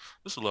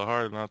 This is a little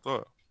harder than I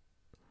thought.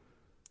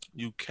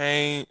 You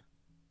can't.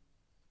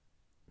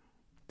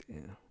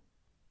 Damn.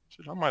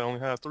 Shit, I might only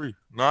have 3.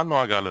 No, I know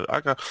I got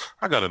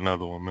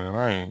another one, man.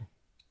 I ain't.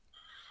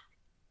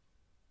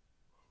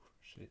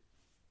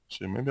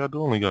 Shit, maybe I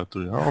do only got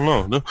 3. I don't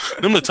know.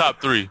 Them the top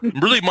 3.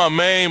 Really, my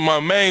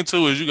main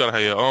 2 is you gotta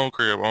have your own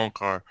crib, own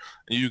car,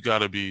 and you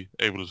gotta be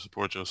able to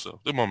support yourself.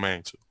 They're my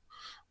main 2.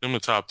 Them the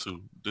top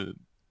 2. The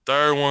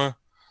third one,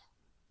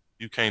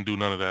 you can't do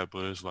none of that.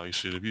 But it's like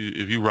shit.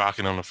 If you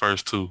rocking on the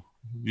first 2,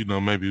 you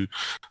know, maybe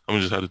I'm gonna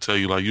just have to tell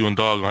you like you and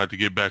dog gonna have to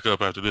get back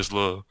up after this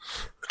little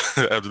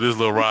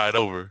ride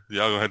over.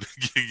 Y'all gonna have to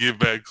get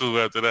back cool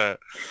after that.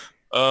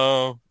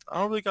 I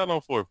don't really got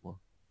no 4th one.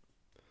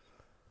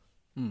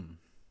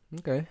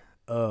 Okay.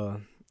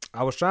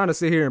 I was trying to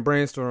sit here and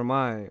brainstorm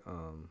my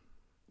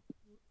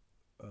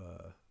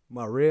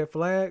red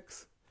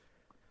flags.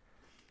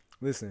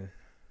 Listen,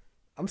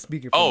 I'm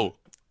speaking from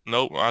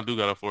nope, I do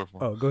got a 4th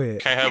one. Oh, go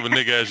ahead. Can't have a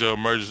nigga as your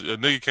emergency. A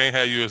nigga can't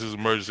have you as his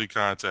emergency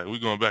contact. We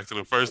going back to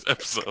the first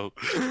episode.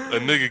 A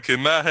nigga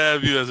cannot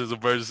have you as his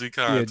emergency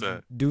contact.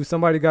 Yeah, do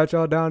somebody got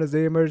y'all down as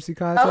their emergency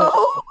contact?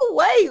 Oh,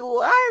 wait,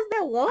 why is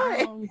that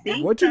one?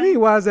 What you mean?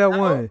 Why is that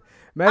one?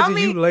 Imagine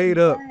you laid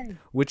up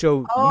with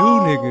your new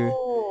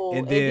nigga,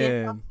 and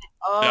then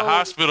the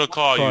hospital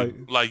call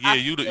you like, yeah,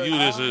 you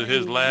this is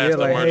his last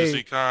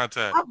emergency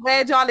contact. I'm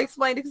glad y'all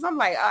explained it because I'm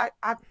like, I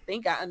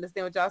think I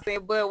understand what y'all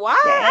saying, but why?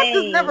 I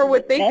just never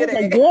would think of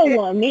that. That's a good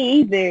one,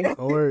 me either.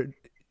 Or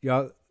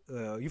y'all,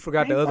 you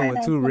forgot the other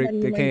one too, Rick.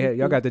 They can't have,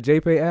 y'all got the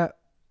JPay app?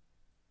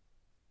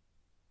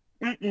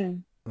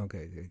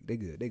 Okay, they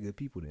good. They good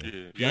people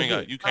then.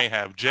 Yeah, you can't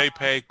have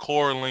JPay,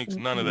 Core Links,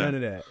 none of that. None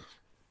of that.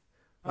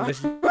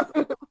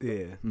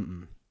 Yeah.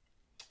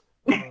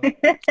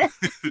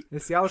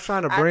 Let's see, I was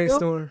trying to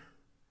brainstorm.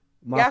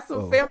 Got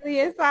some family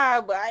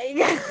inside, but I ain't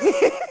got...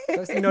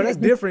 that's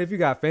different if you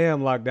got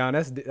fam locked down.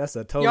 That's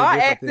a totally y'all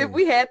different asked thing. If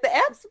we had the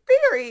apps,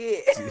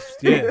 period.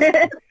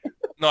 Yeah.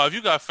 No, if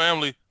you got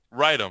family,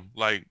 write them.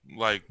 Like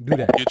do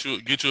that.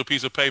 Get you a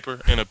piece of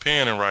paper and a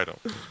pen and write them.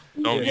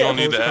 You don't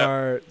need the app.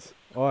 Cards,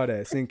 all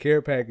that. Send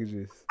care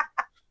packages.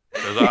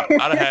 Cause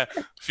I had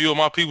a few of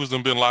my people's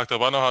done been locked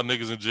up. I know how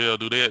niggas in jail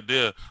do.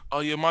 They're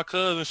oh yeah, my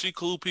cousin, she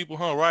cool people,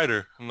 huh? Write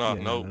her.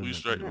 No, we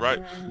straight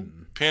right.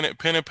 Pen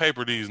and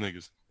paper these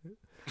niggas.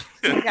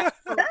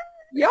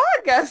 Y'all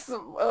got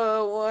some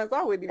ones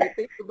I wouldn't even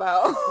think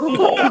about.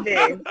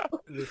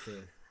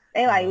 Listen,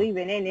 they like we've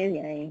been in this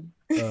game.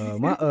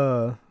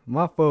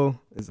 My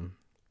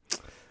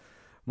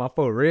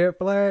four red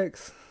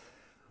flags.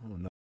 I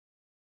don't know.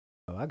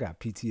 I got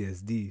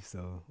PTSD,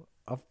 so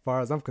as far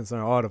as I'm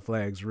concerned, all the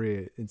flags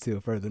red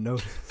until further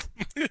notice.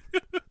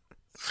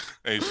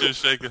 Ain't shit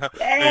shaking.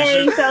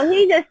 Dang, so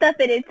he just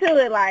stuffing into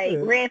it like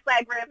red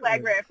flag, red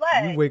flag, red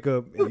flag. You wake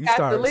up and you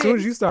start as soon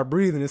as you start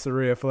breathing, it's a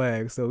red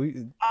flag. So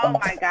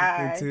my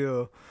god,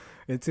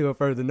 until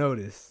further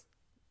notice.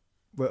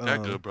 But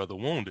that good brother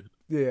wounded.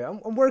 Yeah,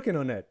 I'm working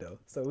on that though.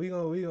 So I'm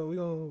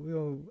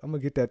gonna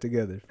get that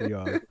together for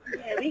y'all. Yeah,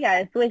 we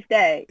gotta switch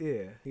that.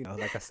 Yeah,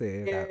 like I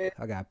said, Yeah.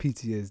 I got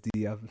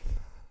PTSD.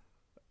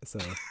 So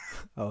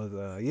I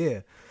was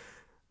yeah,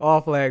 all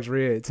flags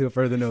red till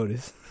further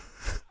notice.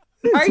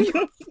 Are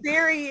you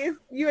serious?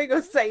 You ain't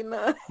gonna say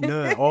none.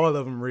 None, all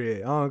of them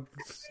red.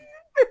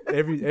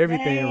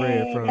 Everything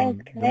red from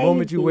Dang, the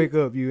moment you crazy. wake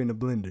up, you in the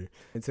blender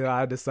until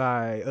I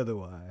decide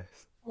otherwise.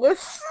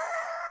 What's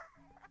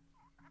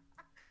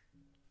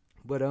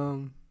But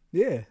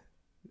yeah,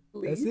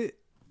 that's it.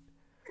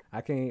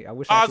 I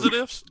wish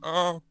Positives?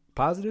 I could.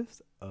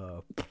 Positives?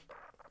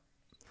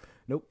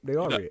 Nope, they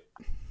are red.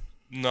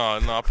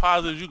 No,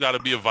 positives. You gotta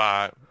be a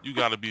vibe. You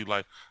gotta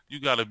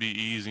be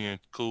easy and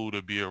cool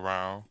to be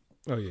around.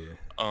 Oh yeah.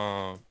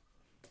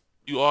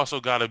 You also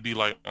gotta be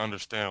like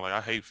understand. Like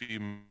I hate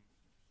female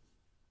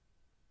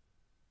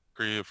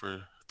crib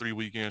for 3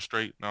 weekends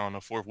straight. Now on the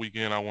 4th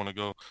weekend, I want to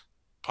go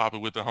pop it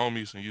with the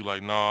homies, and you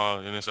like nah,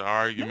 and it's an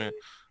argument.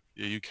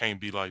 Yeah, you can't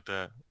be like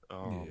that. Yeah.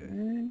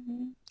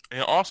 Mm-hmm.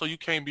 And also, you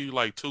can't be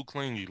like too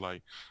clingy.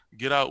 Like,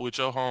 get out with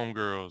your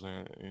homegirls,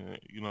 and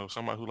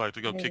somebody who like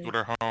to go kick with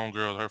her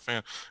homegirls, her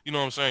fan. You know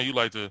what I'm saying? You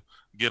like to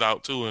get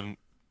out too, and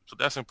so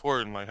that's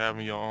important. Like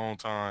having your own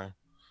time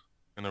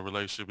in a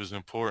relationship is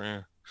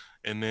important.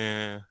 And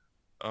then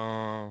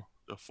the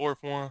 4th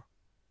one,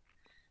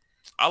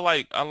 I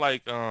like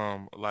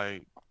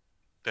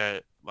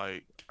that.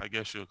 Like I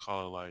guess you'll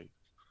call it like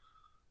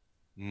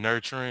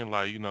nurturing.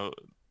 Like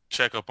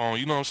check up on.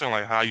 You know what I'm saying?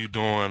 Like how you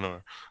doing,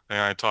 or they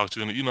ain't talk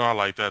to you. I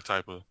like that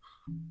type of.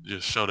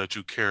 Just show that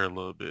you care a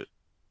little bit.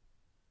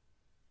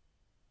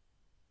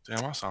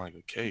 Damn, I sound like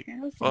a cake.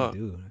 Fuck.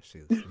 Dude, that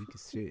shit was weak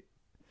as shit.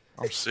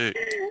 I'm sick.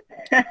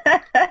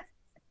 That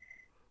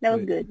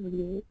was good. That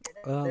was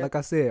good. Like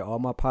I said, all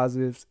my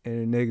positives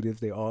and negatives,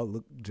 they all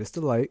look just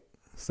alike.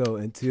 So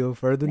until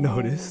further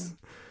notice.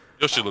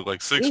 Your shit look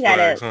like Six We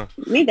Flags, gotta-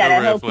 huh? We gotta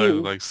Your red help flag you.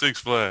 look like Six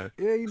Flags.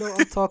 Yeah,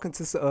 I'm talking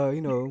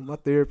to my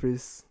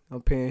therapist.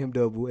 I'm paying him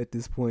double at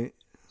this point.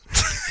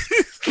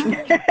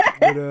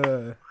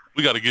 But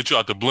We got to get you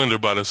out the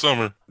blender by the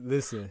summer.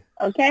 listen.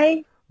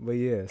 Okay. But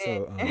yeah,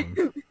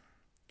 so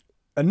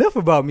enough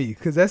about me,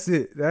 cause that's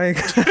it. I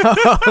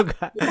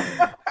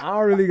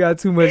don't really got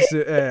too much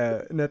to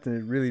add,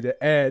 nothing really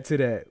to add to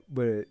that.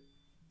 But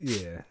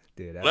yeah,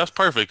 Well, that's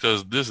perfect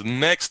because this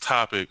next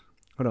topic,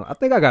 hold on, I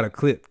think I got a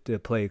clip to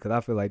play because I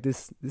feel like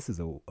this is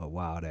a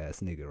wild ass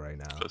nigga right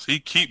now. because he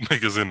keep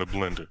niggas in the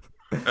blender.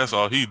 That's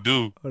all he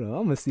do. Hold on,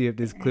 I'm gonna see if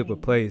this clip will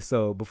play.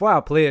 So before I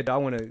play it, I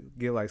want to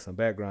give like some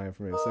background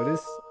information. So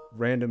this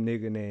random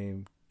nigga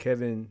named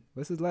Kevin,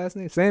 what's his last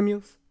name?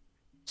 Samuels.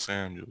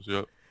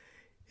 Yep.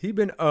 He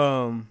been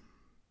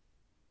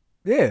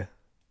yeah,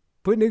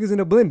 put niggas in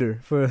a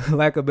blender for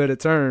lack of better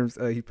terms.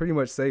 He pretty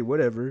much say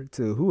whatever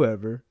to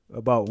whoever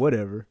about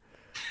whatever.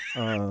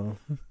 And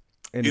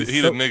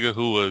He the nigga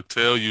who would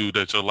tell you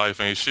that your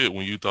life ain't shit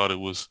when you thought it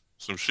was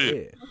some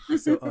shit. Yeah.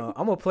 So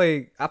I'm gonna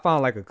play. I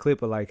found like a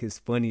clip of like his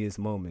funniest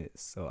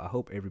moments. So I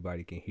hope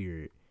everybody can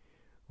hear it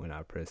when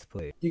I press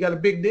play. You got a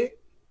big dick?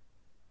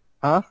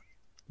 Huh?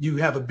 You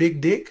have a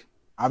big dick?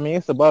 I mean,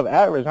 it's above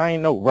average. I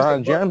ain't know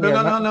Ron Jeremy.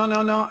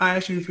 No. I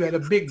asked you if you had a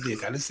big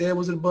dick. I didn't say it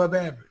was above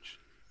average.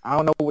 I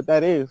don't know what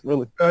that is,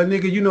 really.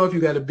 Nigga, you know if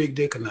you got a big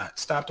dick or not.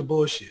 Stop the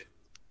bullshit.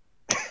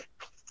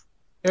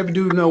 Every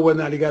dude know whether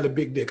or not he got a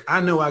big dick. I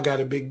know I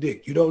got a big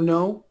dick. You don't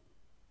know?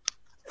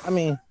 I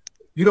mean,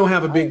 You don't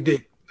have a big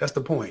dick. That's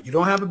the point. You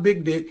don't have a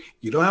big dick.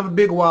 You don't have a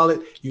big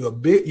wallet.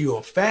 You're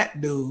a fat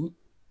dude.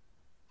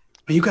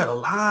 And you got a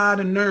lot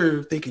of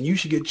nerve thinking you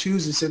should get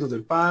choosing signals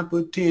at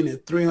 5'10"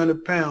 and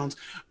 300 pounds,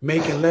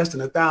 making less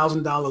than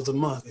 $1,000 a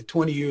month at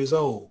 20 years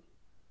old.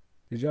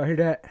 Did y'all hear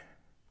that?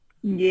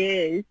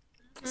 Yes.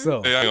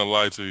 So, Hey, I ain't gonna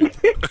lie to you.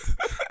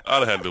 I'd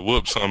have had to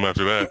whoop something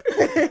after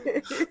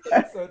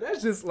that. so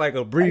that's just like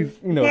a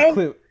brief,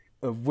 clip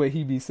of what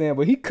he be saying,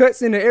 but he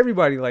cuts into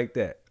everybody like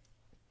that.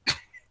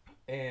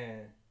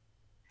 And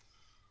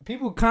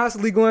people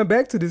constantly going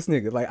back to this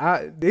nigga.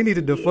 Like they need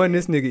to defund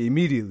this nigga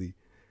immediately.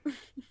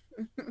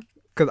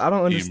 Cause I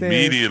don't understand.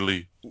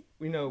 Immediately.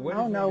 What I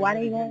don't is know that why nigga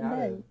they getting want out of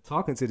that.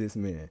 talking to this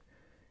man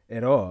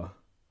at all.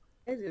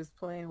 They're just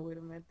playing with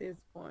him at this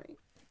point.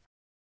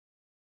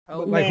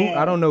 But like man.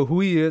 I don't know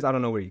who he is. I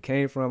don't know where he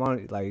came from. I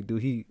don't, like, do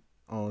he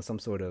on some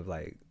sort of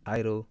like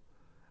idol?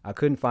 I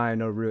couldn't find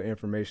no real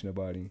information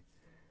about him.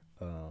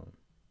 I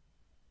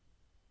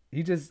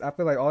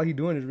feel like all he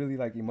doing is really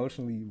like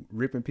emotionally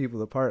ripping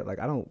people apart. Like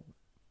I don't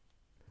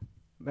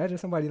imagine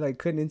somebody like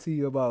cutting into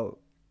you about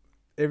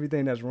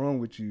everything that's wrong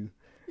with you,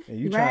 and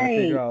you trying to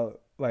figure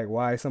out like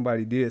why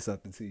somebody did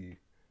something to you.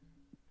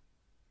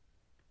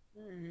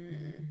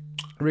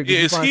 Rick,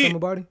 did you find something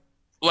about him?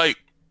 Like,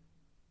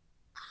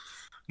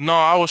 no,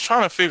 I was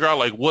trying to figure out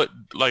what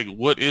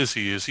is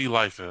he? Is he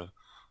like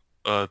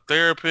a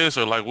therapist,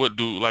 or like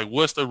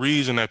what's the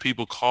reason that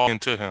people call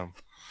into him?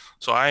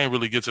 So I ain't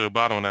really get to the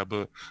bottom of that,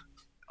 but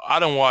I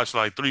done watched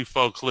like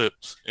 3-4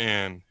 clips,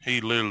 and he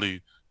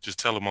literally just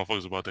telling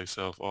motherfuckers about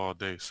themselves all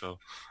day. So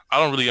I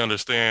don't really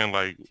understand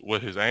like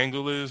what his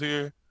angle is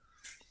here.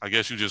 I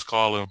guess you just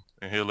call him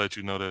and he'll let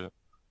you know that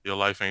your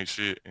life ain't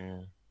shit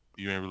and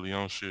you ain't really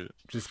on shit.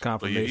 Just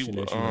confirmation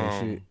that you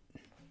ain't shit.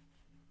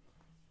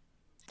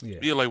 Yeah.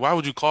 Yeah, like why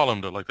would you call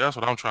him though? Like that's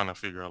what I'm trying to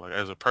figure out. Like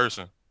as a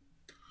person,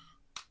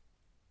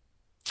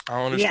 I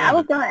don't understand. Yeah, I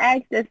was gonna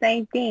ask the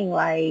same thing.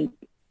 Like,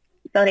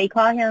 so they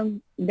call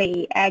him,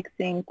 they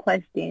asking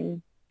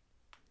questions,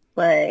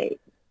 but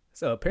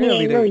So he apparently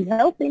ain't really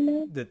helping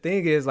them. the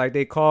thing is like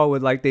they call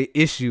with like the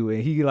issue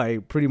and he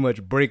like pretty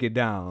much break it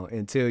down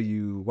and tell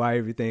you why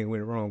everything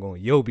went wrong on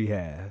your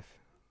behalf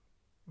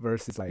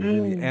versus like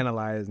really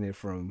analyzing it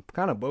from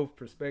kind of both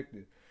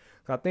perspectives.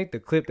 I think the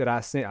clip that I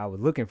sent, I was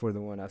looking for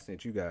the one I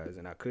sent you guys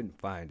and I couldn't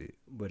find it,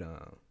 but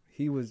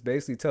he was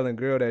basically telling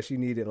girl that she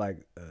needed like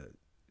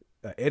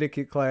a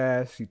etiquette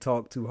class. She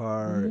talked too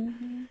hard.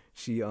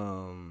 She's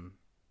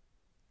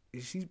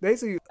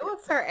basically,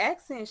 What's her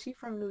accent? She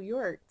from New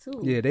York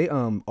too. yeah, they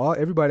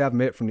everybody I've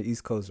met from the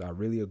East Coast are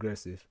really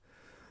aggressive.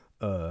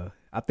 I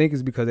think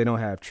it's because they don't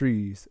have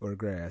trees or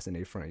grass in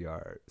their front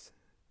yards.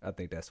 I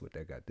think that's what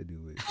that got to do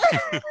with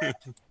it.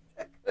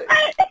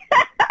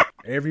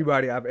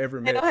 Everybody I've ever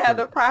They met. don't have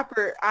the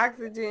proper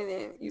oxygen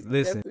and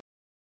Listen,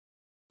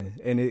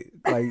 and it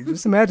like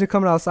just imagine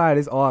coming outside,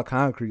 it's all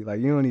concrete.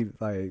 Like you don't even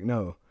like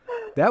no.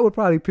 That would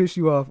probably piss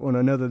you off on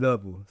another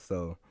level.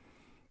 So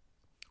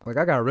like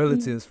I got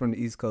relatives from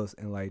the East Coast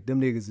and like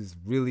them niggas is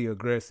really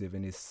aggressive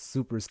and it's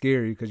super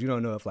scary because you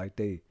don't know if like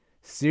they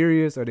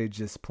serious or they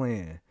just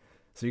playing.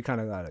 So you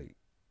kind of gotta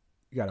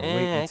wait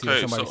until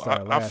somebody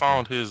starts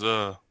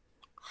laughing.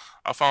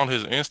 I found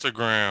his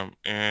Instagram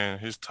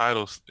and his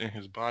title in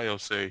his bio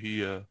say he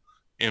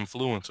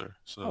influencer.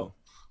 So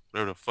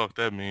whatever the fuck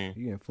that mean.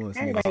 You influence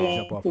niggas to Everybody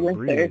jump off a influencer.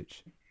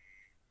 bridge.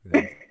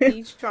 Yeah.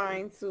 he's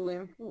trying to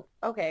influence.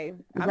 Okay,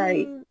 I Right.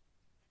 mean,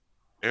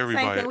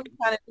 Everybody. same thing we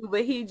trying to do,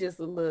 but he just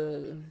a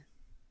little.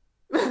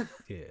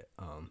 Yeah.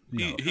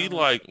 He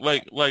like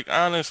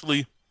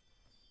honestly,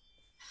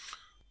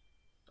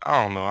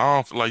 I don't know. I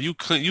don't like you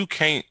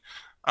can't.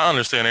 I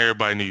understand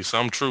everybody needs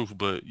some truth,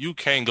 but you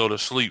can't go to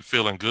sleep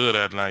feeling good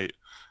at night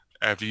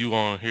after you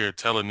on here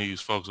telling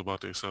these folks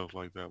about themselves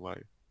like that.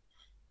 Like,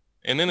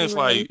 and then it's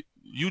Right. like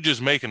you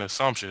just make an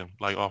assumption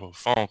like off a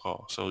phone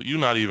call. So you're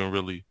not even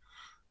really.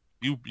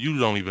 You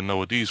don't even know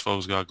what these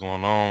folks got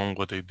going on,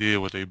 what they did,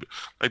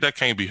 like that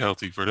can't be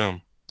healthy for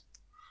them.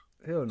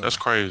 Hell no. That's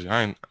crazy.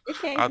 It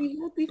can't be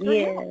healthy for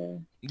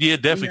him. Yeah,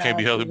 it definitely can't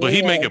be healthy. But he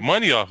Yeah. making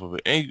money off of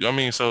it. And, I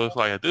mean, so it's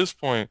like at this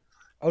point,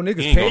 Oh, niggas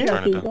he ain't paying? gonna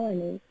turn it Keep down.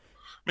 doing it.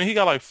 I mean, he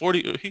got like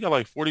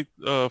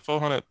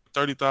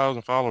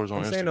 430,000 followers on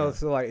I'm Instagram. saying though,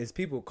 so like, is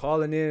people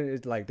calling in?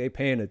 It's like they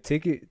paying a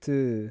ticket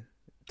to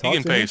He talk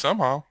getting to paid him?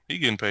 somehow. He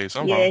getting paid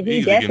somehow. Yeah, he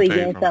either definitely paid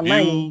getting from some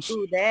money. views.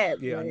 Do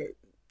that, Yeah. but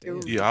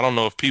dude, Yeah, I don't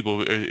know if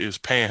people is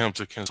paying him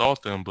to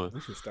consult them, but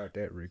We should start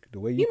that, Rick. The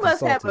way you he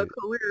must have a consulted.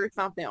 career or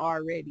something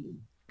already.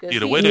 'Cause Yeah,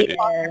 the he way that-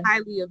 talks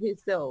highly of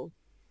himself.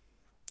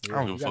 I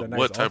don't you give a got fuck nice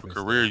what type of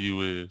office, career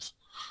you is.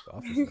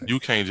 though. The office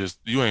nice.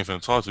 You ain't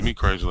finna talk to me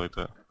crazy like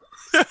that.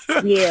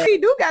 Yeah. He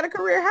do got a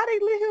career. How they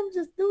let him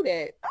just do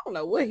that? I don't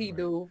know what he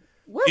do.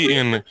 What He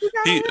in research you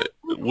got he on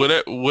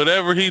him?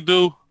 whatever he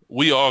do,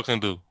 we all can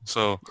do.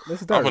 So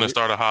Let's I'm start. gonna Rick.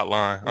 start a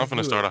hotline. I'm Let's finna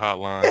do start it. a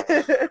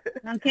hotline.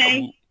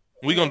 Okay.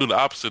 We gonna do the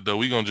opposite though.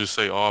 We gonna just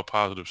say all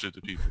positive shit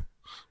to people.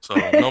 So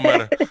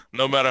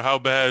no matter how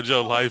bad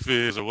your life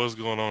is or what's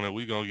going on,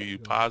 we gonna give you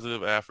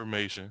positive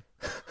affirmation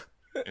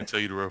and tell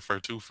you to refer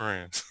to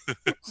friends.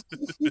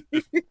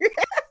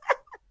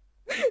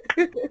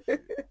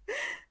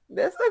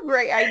 That's a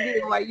great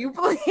idea. Why you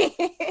playing?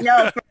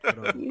 No,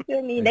 Hold on. you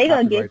feel me? Hey, They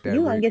gonna copyright get that,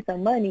 you gonna Rick. get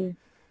some money,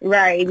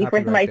 right? Before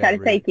Copyright somebody try that,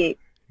 to take it.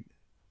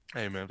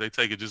 Hey man, if they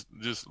take it, just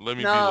let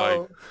me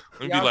No,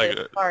 be y'all like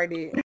better a start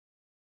it.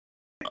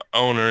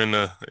 owner in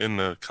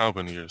the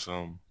company or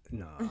something.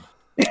 Nah.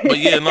 But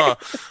yeah, no,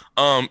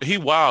 he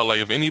wild. Like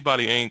if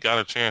anybody ain't got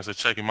a chance to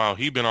check him out,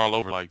 he been all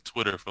over like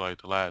Twitter for like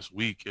the last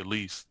week at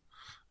least,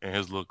 and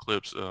his little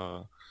clips.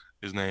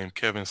 His name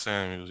Kevin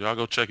Samuels. Y'all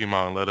go check him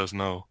out and let us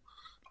know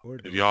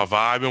if y'all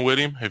vibing with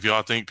him. If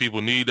y'all think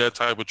people need that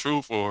type of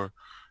truth, or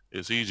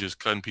is he just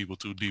cutting people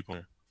too deep on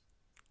it?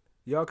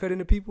 Y'all cut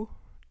into people?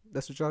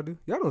 That's what y'all do?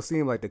 Y'all don't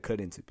seem like the cut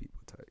into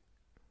people type.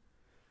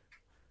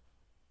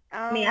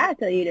 I mean, I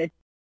tell you the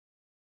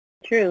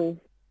truth,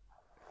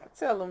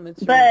 tell them the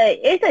truth. but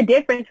it's a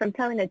difference from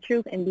telling the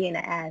truth and being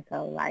an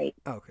asshole. Like,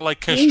 Okay.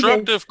 Like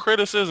constructive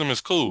criticism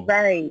is cool.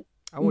 right?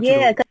 I want you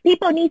Yeah, to, because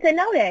people need to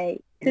know that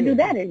to Yeah. do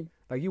better.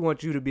 like you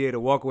want you to be able to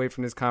walk away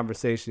from this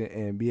conversation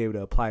and be able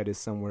to apply this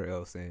somewhere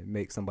else and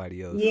make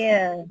somebody else.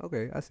 Yeah.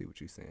 Okay, I see what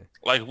you're saying.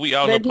 Like we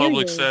out in a But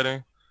public period.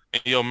 setting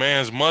and your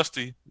man's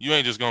musty, you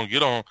ain't just gonna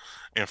get on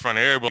in front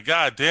of everybody.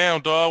 God damn,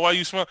 dog, why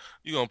you smell?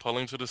 You gonna pull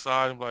him to the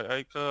side and be like,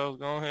 hey, cuz,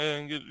 go ahead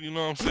and get, you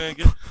know what I'm saying?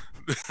 Get,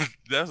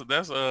 that's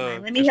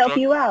Like, let me help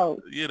you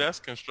out. Yeah, that's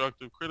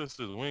constructive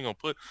criticism. We ain't gonna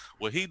put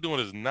what he doing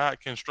is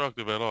not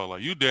constructive at all.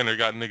 Like you down there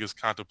got niggas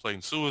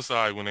contemplating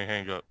suicide when they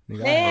hang up.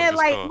 Nigga, I Man, have- this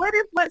like, car.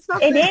 what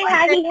something And then like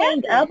how he that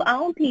hang happen? up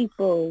on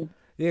people.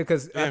 Yeah,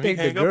 because Damn, I he think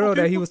the hang up on girl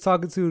that he people? was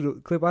talking to, the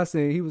clip I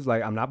seen, he was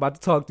like, I'm not about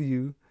to talk to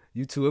you.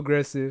 You too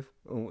aggressive.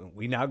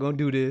 We not gonna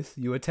do this.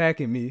 You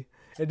attacking me.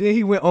 And then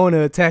he went on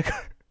to attack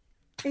her.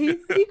 He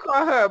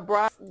called her a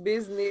broad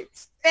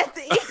business at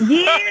the end.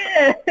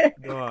 Yeah.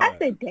 Dog. I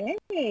said,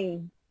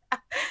 dang.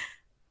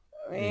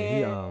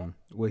 Yeah,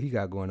 what he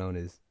got going on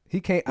is he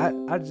can't.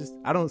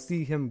 I don't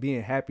see him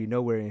being happy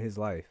nowhere in his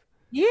life.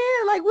 Yeah,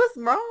 like what's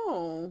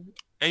wrong?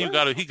 And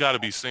he gotta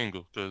be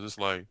single because it's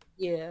like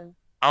Yeah.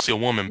 I don't see a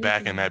woman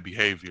backing that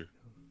behavior.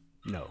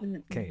 No,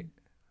 can't.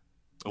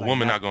 A Like,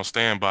 woman not- not gonna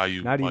stand by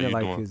you. Not while even you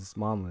like doing. his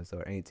mamas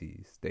or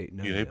aunties. They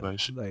probably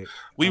should. like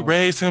We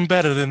raised him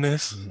better than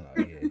this.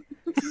 yeah.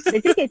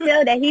 But you can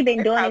tell that he been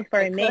They doing this for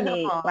a probably cut him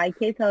minute. off. Like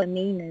his whole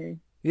demeanor.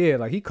 Yeah,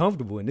 like he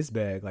comfortable in this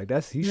bag. Like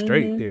he's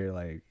straight Mhm. there.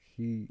 Like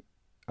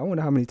I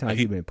wonder how many times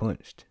he been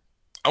punched.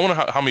 I wonder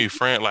how many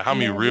friends, like how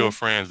many Yeah. real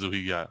friends do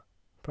he got?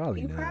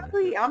 Probably He none.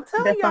 probably, I'm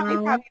telling y'all, he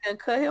phone. probably done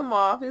cut him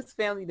off. His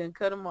family done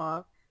cut him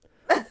off.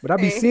 But I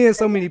be seeing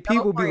so many No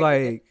people be friends.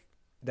 like,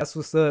 "That's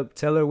what's up.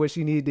 Tell her what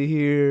she need to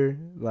hear."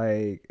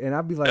 Like, and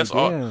I be like, That's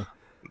all- "Damn."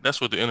 That's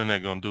what the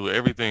internet gonna do.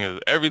 Everything on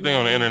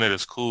the internet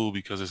is cool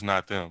because it's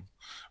not them.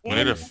 When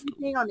And it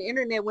everything on the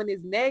internet, when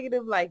it's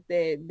negative like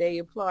that, they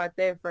applaud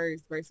that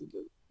first versus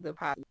the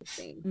positive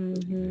thing.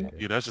 Mm-hmm.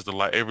 Yeah, that's just a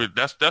lot.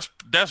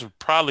 That's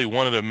probably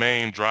one of the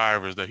main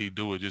drivers that he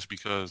do it just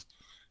because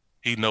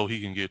he know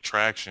he can get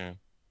traction.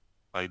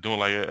 Like doing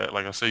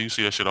like I said, you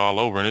see that shit all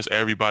over, and it's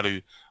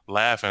everybody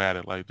laughing at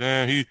it. Like,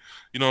 damn, you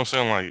know what I'm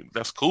saying? Like,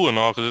 that's cool and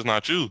all because it's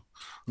not you.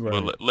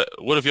 Right. But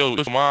what if your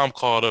mom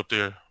called up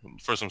there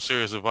for some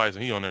serious advice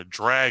and he on there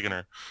dragging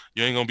her?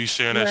 You ain't gonna be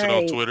sharing that shit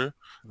on Right. Twitter.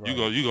 Right.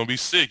 You gonna be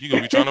sick. You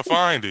gonna be trying to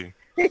find him.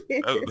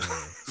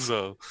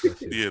 So That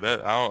shit- yeah,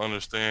 that I don't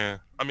understand.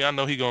 I mean, I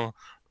know he gonna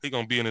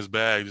be in his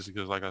bag just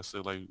because, like I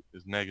said, like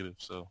it's negative.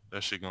 So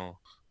that shit gonna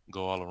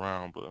go all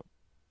around. But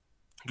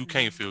you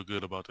can't feel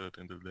good about that at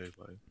the end of the day.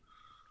 Like,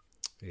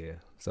 Yeah.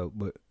 So,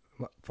 but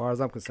as far as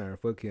I'm concerned,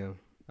 fuck him.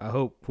 I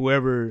hope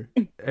whoever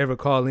ever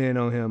call in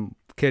on him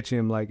catch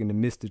him like in the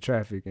midst of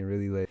traffic and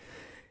really let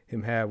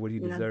him have what he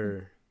Yeah.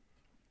 deserved.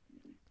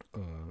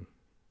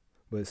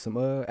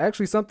 But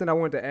actually something I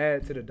wanted to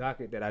add to the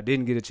docket that I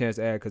didn't get a chance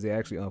to add because it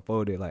actually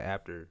unfolded like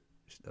after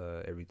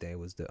everything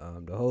was the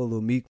whole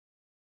little Meek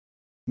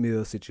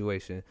Mill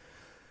situation.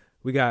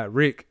 We got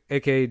Rick,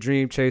 aka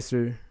Dream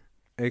Chaser,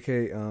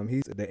 aka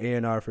he's the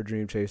A&R for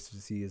Dream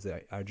Chasers. He is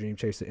our Dream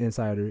Chaser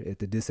insider at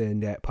the This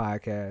and That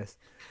podcast.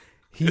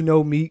 He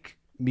know Meek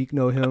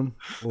know him,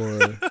 or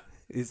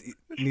is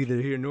neither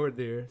here nor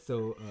there.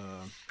 So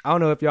I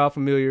don't know if y'all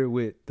familiar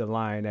with the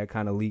line that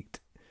kind of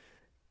leaked.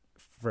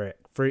 Frick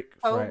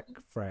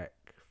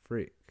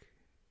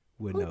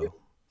would know.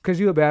 Cause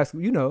you a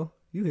basketball,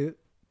 you hit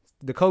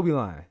the Kobe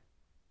line.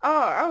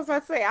 Oh, I was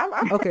about to say,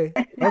 I'm Okay,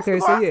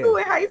 basketball so yeah. school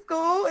in high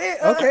school.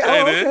 Okay,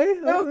 Hey, okay.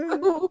 middle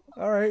school.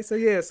 All right, so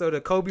yeah, so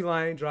the Kobe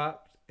line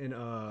dropped, and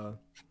I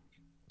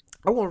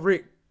want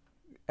Rick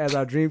as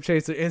our Dream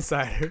Chaser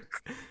insider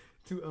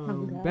to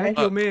God. back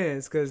your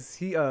man's, cause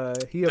he damn,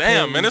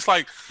 apparently- man, it's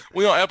like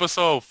we on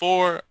episode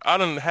 4. I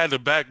done had to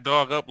back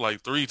dog up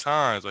like 3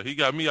 times. Like he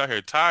got me out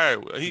here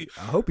tired. I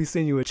hope he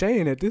send you a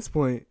chain at this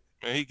point.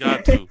 He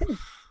got to.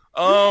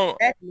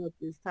 Backing up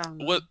this time.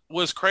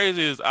 What's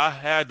crazy is I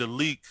had the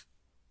leak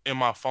in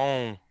my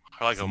phone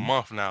for like a See?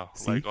 month now,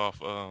 See? like off.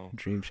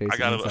 Dream Chaser I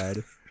got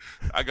insider.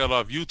 I got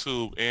off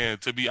YouTube, and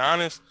to be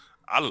honest,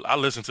 I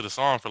listened to the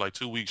song for like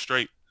 2 weeks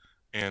straight,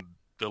 and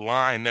the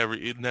line never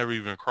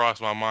even crossed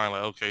my mind.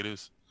 Like, okay,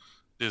 this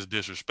is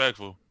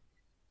disrespectful.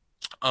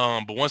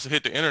 But once it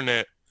hit the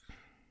internet,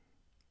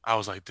 I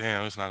was like,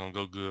 damn, it's not gonna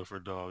go good for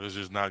dog. It's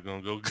just not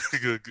gonna go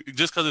good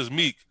just because it's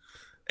Meek.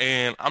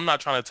 And I'm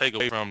not trying to take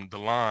away from the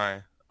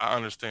line. I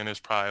understand it's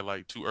probably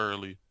like too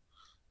early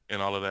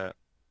and all of that.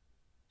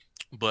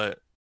 But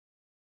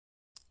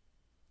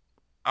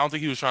I don't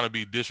think he was trying to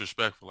be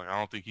disrespectful. Like, I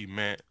don't think he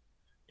meant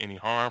any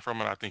harm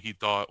from it. I think he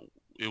thought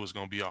it was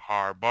going to be a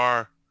hard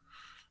bar.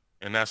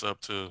 And that's up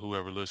to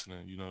whoever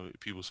listening. You know,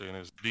 people saying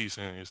it's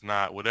decent, it's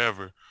not,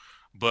 whatever.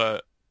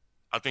 But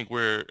I think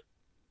where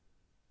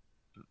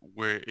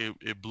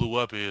it blew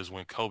up is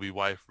when Kobe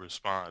wife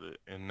responded.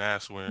 And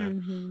that's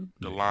when Mm-hmm.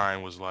 the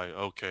line was like,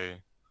 okay,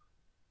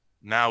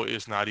 now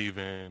it's not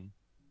even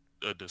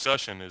a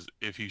discussion is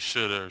if he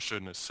should or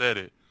shouldn't have said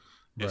it.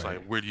 It's Right.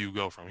 like, where do you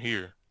go from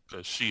here?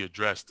 Because she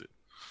addressed it.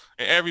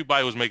 And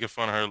everybody was making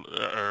fun of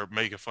her or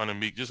making fun of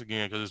Meek just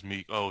again because it's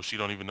Meek. Oh, she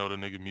don't even know the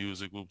nigga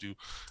music. Whoop you.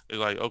 It's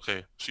like,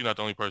 okay, she's not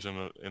the only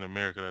person in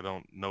America that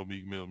don't know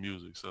Meek Mill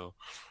music. So,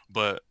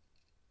 but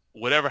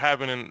whatever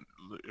happened,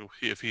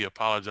 if he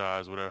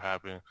apologized, whatever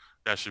happened,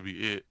 that should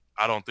be it.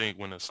 I don't think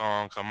when the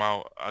song come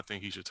out, I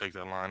think he should take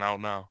that line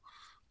out now,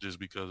 just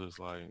because it's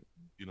like,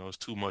 you know, it's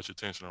too much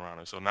attention around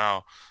it. So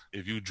now,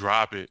 if you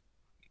drop it,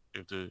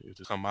 if it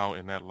come out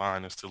and that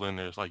line is still in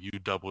there, it's like you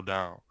double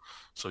down.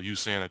 So you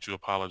saying that you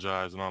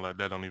apologize and all that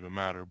don't even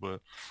matter. But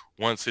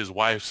once his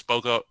wife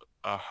spoke up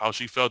how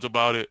she felt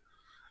about it,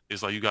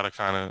 it's like you got to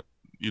kind of,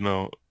 you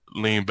know,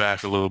 lean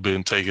back a little bit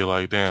and take it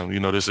like, damn, you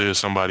know, this is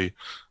somebody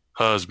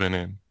husband,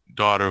 and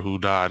daughter who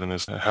died in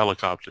this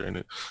helicopter,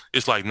 and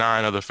it's like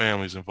 9 other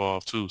families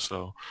involved too.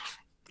 So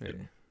Yeah.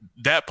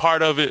 that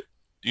part of it,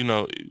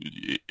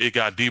 it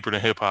got deeper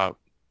than hip hop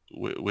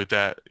with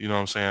that. You know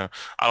what I'm saying?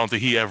 I don't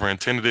think he ever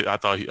intended it. I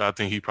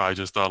think he probably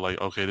just thought like,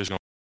 okay, this is gonna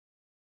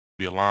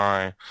be a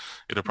line.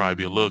 It'll probably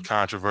be a little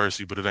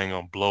controversy, but it ain't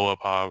gonna blow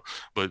up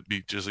but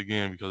be just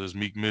again because it's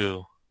Meek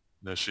Mill,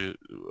 that shit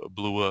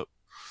blew up.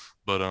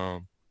 But I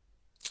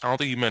don't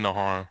think he meant no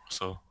harm.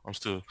 So I'm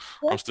still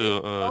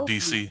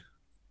DC.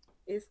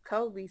 It's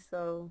Kobe,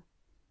 so.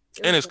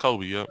 And it's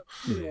Kobe, yep.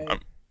 Yeah.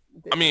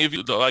 I mean, if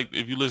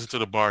you listen to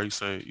the bar, he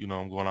say,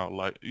 I'm going out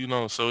like,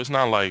 so it's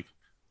not like,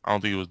 I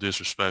don't think it was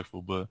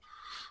disrespectful, but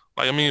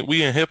like, I mean,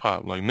 we in hip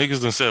hop, like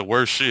niggas done said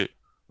worse shit.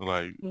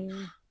 Like,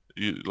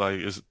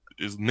 it's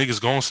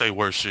niggas gonna say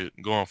worse shit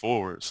going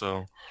forward.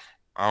 So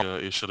I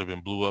don't, it should have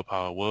been blew up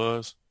how it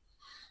was,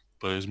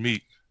 but it's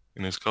Meek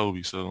and it's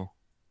Kobe. So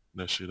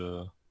that shit,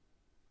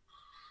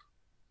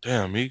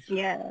 damn, Meek.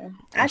 Yeah.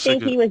 I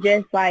think he was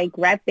just like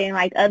rapping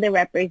like other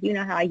rappers, you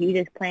know how you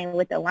just playing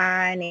with the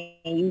line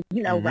and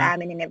you know,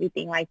 rhyming and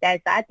everything like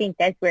that. So I think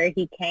that's where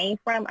he came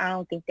from. I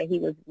don't think that he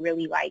was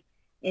really like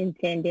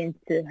intending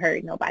to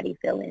hurt nobody's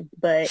feelings.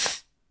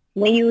 But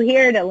when you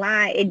hear the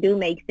line, it do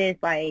make sense.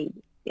 Like,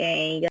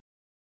 dang,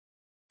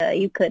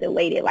 you could have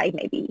waited like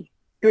maybe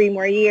 3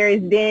 more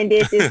years, then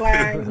did this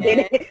line.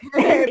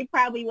 They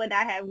probably would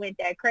not have went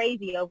that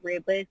crazy over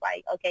it. But it's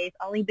like, okay, it's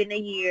only been a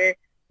year.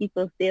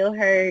 People still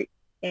hurt,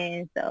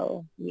 and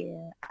so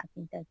yeah, I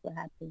think that's what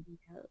happened.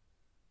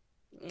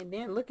 And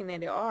then looking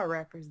at it, all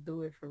rappers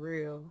do it for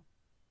real.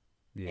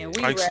 Yeah. And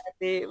we rap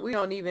it. We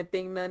don't even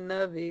think nothing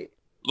of it.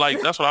 Like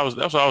that's what I was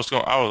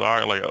going. I was all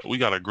right. Like we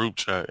got a group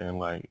chat, and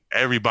like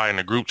everybody in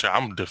the group chat,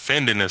 I'm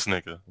defending this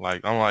nigga.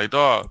 Like I'm like,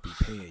 dog.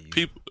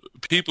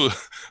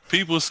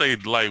 People say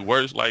like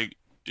words. Like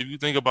if you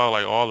think about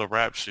like all the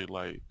rap shit,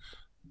 like.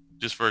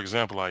 Just for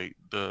example, like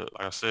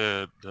I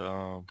said,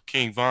 the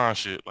King Von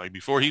shit, like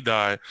before he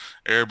died,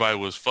 everybody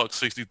was fuck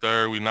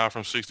 63rd, we not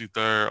from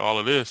 63rd, all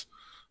of this,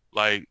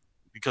 like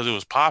because it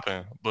was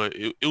popping, but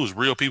it was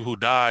real people who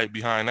died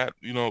behind that,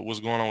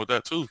 what's going on with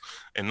that too.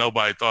 And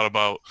nobody thought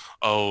about,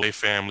 oh, their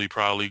family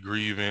probably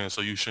grieving,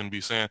 so you shouldn't be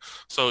saying.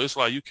 So it's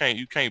like you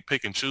can't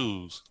pick and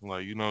choose.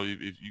 Like,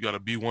 if you got to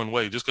be one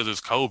way, just because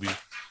it's Kobe,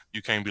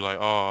 you can't be like,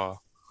 oh,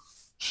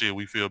 shit,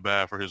 we feel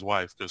bad for his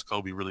wife because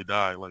Kobe really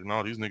died. Like,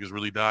 no, these niggas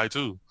really died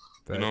too.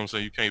 Right. You know what I'm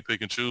saying? You can't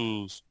pick and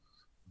choose.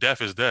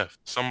 Death is death.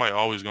 Somebody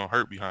always gonna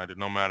hurt behind it,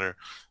 no matter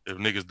if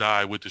niggas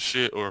died with the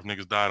shit or if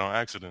niggas died on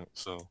accident.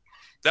 So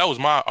that was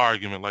my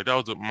argument. Like, that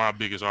was my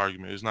biggest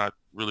argument. It's not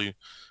really,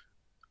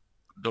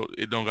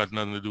 it don't got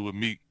nothing to do with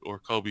Meek or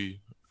Kobe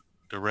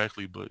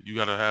directly, but you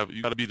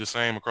gotta be the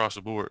same across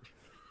the board.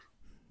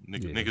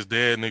 Niggas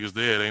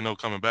dead. Ain't no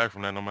coming back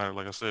from that, no matter,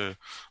 like I said,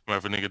 no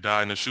matter if a nigga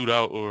died in a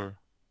shootout or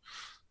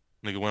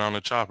nigga went on the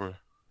chopper.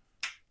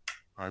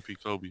 R.I.P.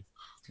 Kobe.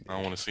 I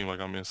don't want to seem like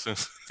I'm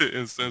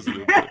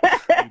insensitive. But,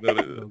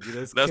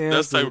 that's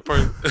the type of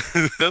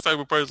person. That's type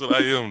of person I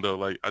am, though.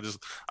 Like I just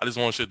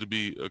want shit to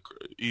be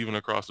even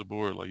across the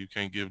board. Like you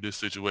can't give this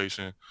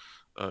situation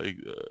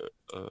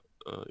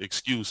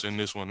excuse and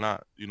this one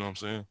not. You know what I'm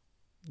saying?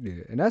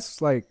 Yeah, and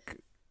that's like,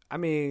 I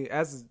mean,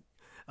 as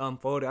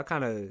unfolded, I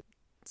kind of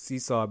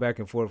seesaw back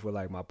and forth with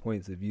like my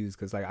points of views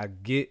because like I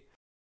get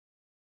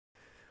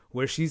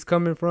where she's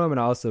coming from,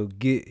 and I also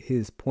get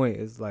his point.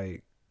 It's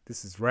like,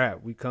 this is rap.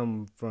 We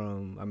come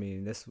from, I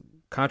mean, this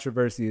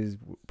controversy is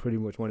pretty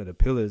much one of the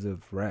pillars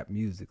of rap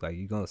music. Like,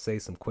 you're going to say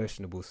some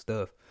questionable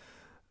stuff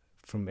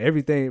from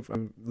everything,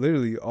 from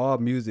literally all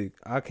music.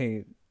 I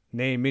can't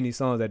name many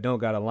songs that don't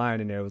got a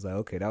line in there. It was like,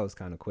 okay, that was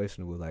kind of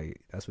questionable.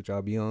 Like, that's what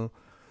y'all be on.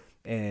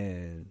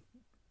 And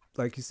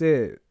like you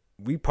said,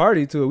 we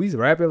party to it. We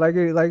rap it like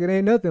it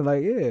ain't nothing.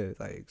 Like, yeah,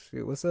 like,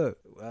 shit, what's up?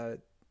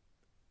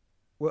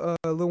 What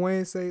Lil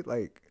Wayne say?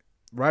 Like,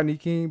 Rodney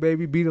King,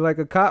 baby, beat it like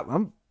a cop.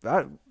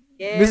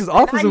 Mrs.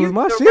 Officer was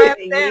my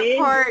shit. That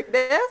part,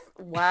 that's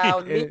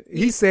wow.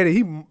 He said it.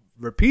 He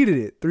repeated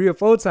it 3 or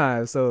 4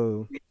 times.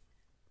 So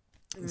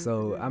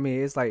I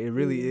mean, it's like, it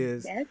really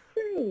is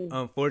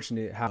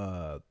unfortunate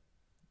how.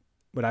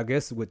 But I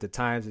guess with the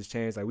times has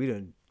changed. Like, we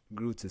done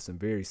grew to some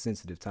very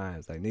sensitive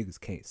times. Like, niggas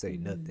can't say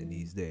nothing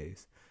these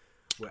days.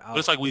 But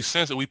it's like we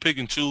pick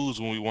and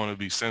choose when we want to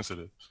be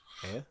sensitive.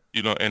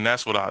 Yeah. And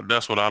that's what I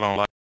don't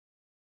like.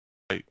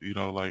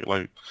 Like,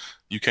 like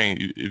you can't,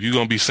 if you're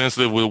gonna be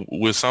sensitive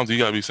with something,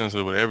 you gotta be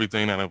sensitive with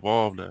everything that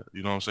involved that.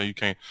 You know what I'm saying? You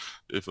can't,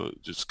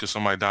 just because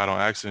somebody died on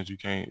accident, you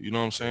can't. You know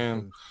what I'm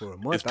saying? For a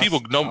month, if people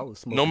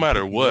no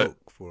matter what,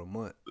 for a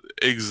month.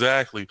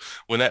 Exactly.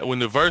 When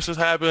the verses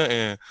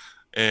happen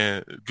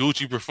and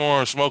Gucci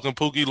performed smoking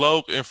Pookie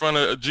Loke in front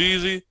of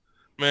Jeezy,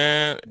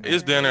 man,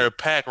 it's down there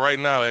packed right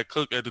now at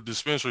the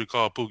dispensary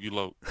called Pookie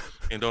Loke,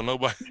 and don't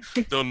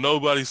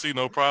nobody see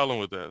no problem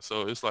with that.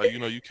 So it's like,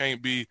 you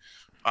can't be.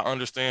 I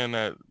understand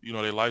that,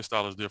 their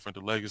lifestyle is different,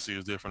 the legacy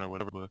is different or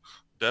whatever, but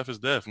death is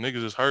death.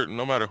 Niggas is hurting.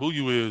 No matter who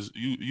you is,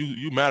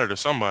 you matter to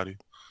somebody.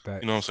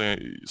 Right. You know what I'm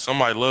saying?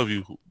 Somebody love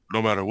you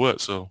no matter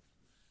what. So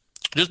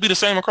Just be the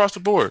same across the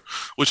board,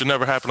 which would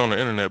never happen on the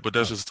internet. But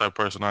that's just the type of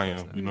person I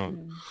am. You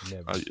know,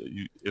 Never.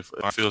 if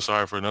I feel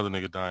sorry for another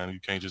nigga dying, you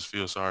can't just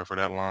feel sorry for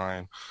that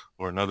line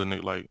or another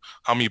nigga. Like,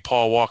 how many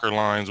Paul Walker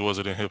lines was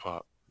it in hip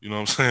hop? You know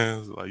what I'm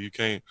saying? Like, you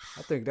can't.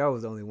 I think that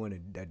was the only one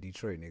that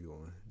Detroit nigga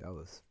one.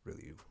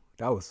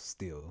 That was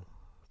still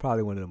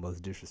probably one of the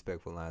most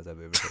disrespectful lines I've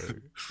ever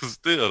heard.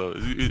 Still, though,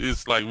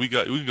 it's like we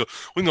can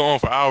go on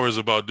for hours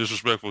about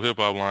disrespectful hip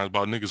hop lines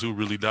about niggas who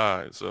really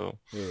died. So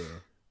Yeah.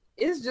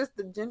 It's just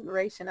the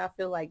generation. I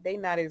feel like they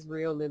not as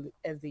real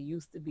as they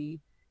used to be,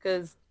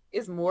 because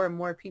it's more and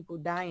more people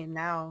dying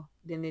now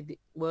than it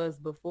was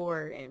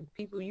before. And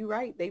people, you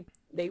right,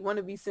 they want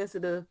to be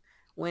sensitive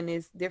when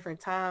it's different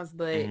times,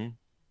 but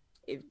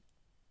if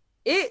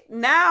it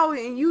now,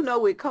 and you know,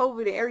 with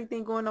COVID and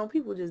everything going on,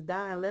 people just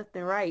dying left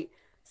and right.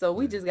 So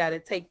we just got to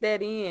take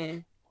that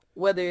in,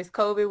 whether it's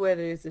COVID,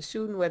 whether it's a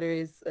shooting, whether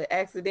it's an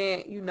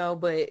accident, you know,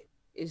 but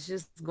it's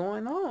just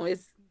going on.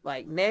 It's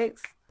like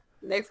next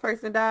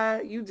person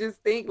died. You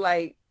just think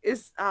like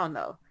it's, I don't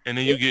know. and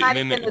then you It's get not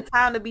and even then the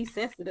time to be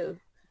sensitive.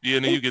 yeah,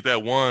 and then you get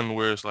that one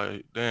where it's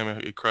like, damn,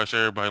 it crushed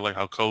everybody, like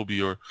how Kobe,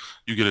 or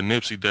you get a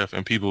Nipsey death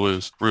and people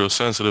is real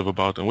sensitive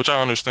about them, which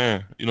I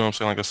understand. You know what I'm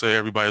saying? Like I said,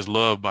 everybody's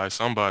loved by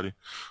somebody,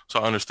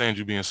 so I understand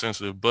you being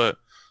sensitive. But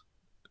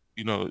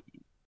you know,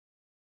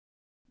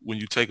 when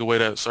you take away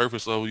that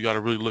surface level, you got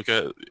to really look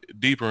at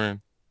deeper.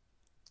 And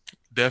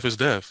death is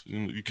death.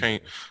 You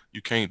can't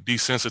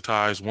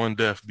desensitize one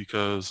death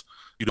because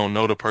you don't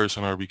know the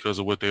person or because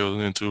of what they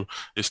were into.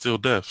 It's still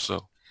death.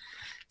 So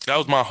that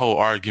was my whole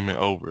argument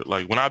over it.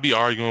 Like when I be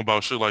arguing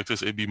about shit like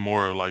this, it'd be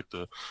more like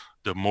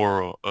the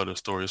moral of the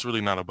story. It's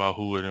really not about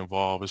who it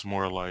involved. It's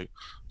more like,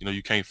 you know,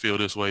 you can't feel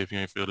this way if you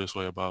ain't feel this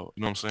way about,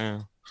 you know what I'm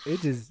saying?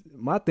 It just,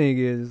 my thing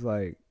is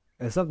like,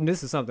 and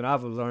this is something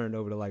I've learned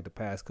over the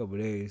past couple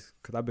of days,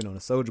 because I've been on a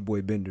Soulja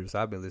Boy bender,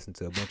 so I've been listening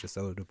to a bunch of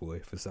Soulja Boy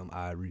for some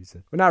odd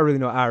reason. But not really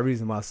no odd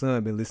reason. My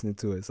son been listening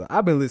to it, so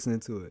I've been listening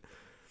to it.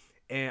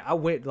 And I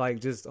went like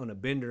just on a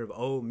bender of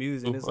old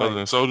music. And it's Other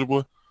than Soulja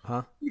Boy?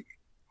 Huh?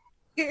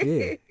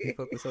 Yeah, he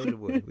fuck with Soulja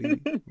Boy.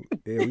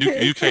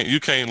 You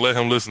can't let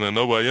him listen to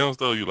nobody else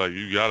though. You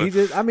gotta.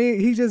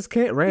 He just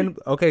can't random.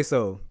 Okay,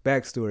 so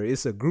backstory: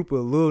 it's a group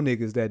of little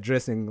niggas that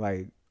dressing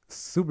like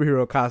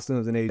superhero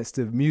costumes and they dance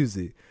to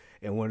music.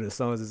 And one of the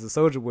songs is a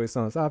Soulja Boy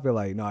song. So I feel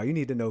like, you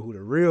need to know who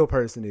the real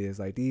person is.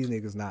 Like these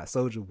niggas not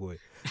Soulja Boy.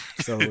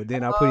 So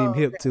then I put him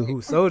hip to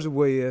who Soulja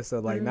Boy is. So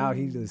like now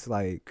he just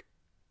like,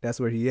 that's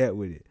where he at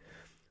with it.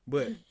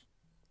 But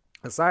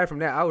aside from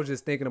that, I was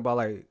just thinking about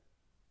like,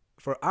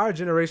 for our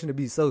generation to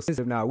be so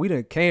sensitive now, we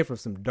done came from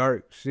some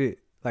dark shit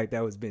like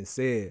that was been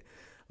said.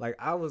 Like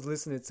I was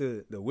listening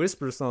to the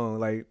Whisper song.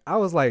 Like I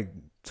was like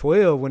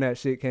 12 when that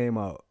shit came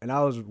out, and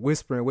I was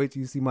whispering, "Wait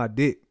till you see my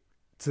dick,"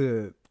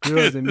 to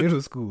girls in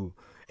middle school,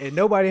 and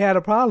nobody had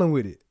a problem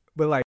with it.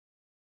 But like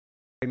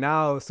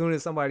now, as soon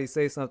as somebody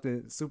say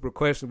something super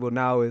questionable,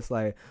 now it's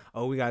like,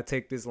 oh, we gotta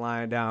take this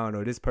line down,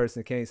 or this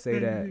person can't say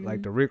that.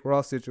 Like the Rick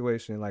Ross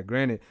situation. Like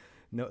granted,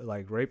 no,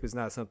 like rape is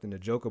not something to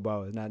joke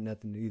about. It's not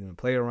nothing to even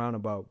play around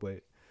about.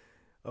 But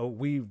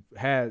we've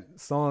had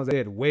songs that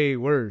had way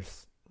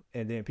worse,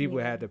 and then people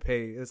had to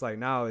pay. It's like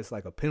now it's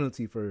like a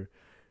penalty for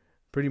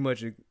pretty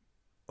much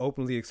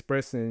openly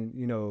expressing,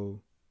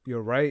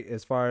 your right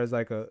as far as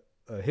like a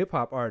hip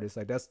hop artist.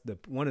 Like that's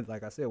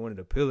like I said, one of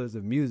the pillars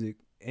of music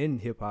in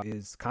hip hop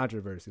is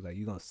controversy. Like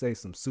you're gonna say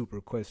some super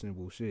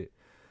questionable shit.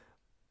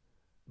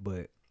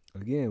 But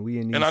again, we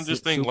in these, and I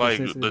just think like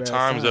the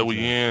times that we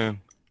in,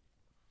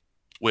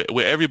 with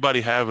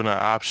everybody having an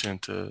option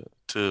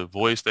to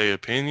voice their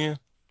opinion,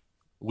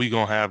 we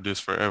gonna have this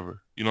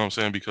forever. You know what I'm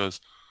saying?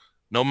 Because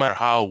no matter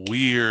how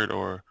weird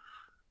or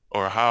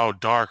how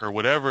dark or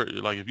whatever,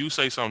 like if you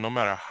say something, no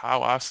matter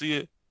how I see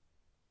it,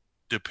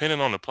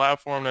 depending on the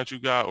platform that you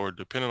got or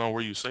depending on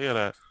where you say it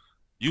at,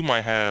 you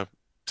might have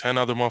 10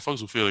 other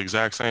motherfuckers who feel the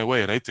exact same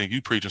way and they think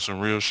you preaching some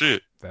real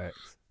shit.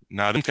 Facts.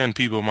 Now, them 10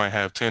 people might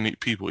have 10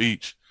 people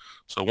each.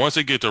 So once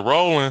it get to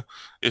rolling,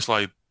 it's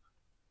like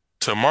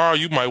tomorrow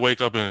you might wake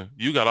up and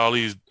you got all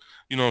these,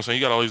 you know what I'm saying,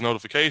 you got all these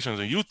notifications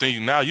and you think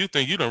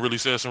you done really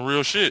said some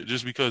real shit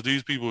just because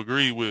these people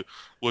agree with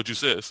what you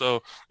said.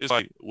 So it's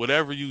like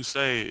whatever you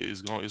say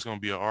it's gonna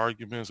be an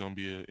argument,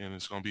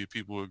 it's gonna be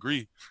people who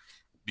agree,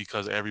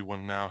 because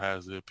everyone now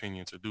has the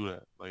opinion to do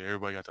that. Like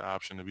everybody got the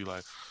option to be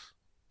like,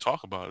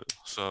 talk about it.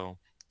 So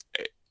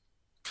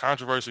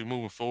controversy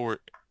moving forward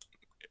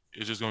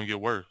is just gonna get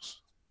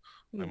worse.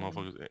 Like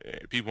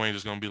motherfuckers, people ain't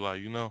just gonna be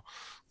like,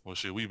 well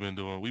shit, we've been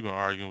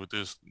arguing with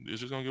this.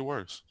 It's just gonna get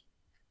worse.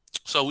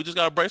 So we just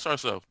gotta brace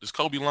ourselves. This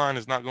Kobe line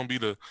is not gonna be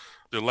the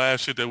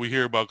last shit that we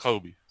hear about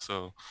Kobe.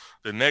 So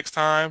the next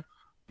time,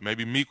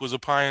 maybe Meek was a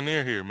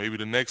pioneer here. Maybe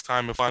the next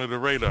time it under the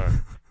radar.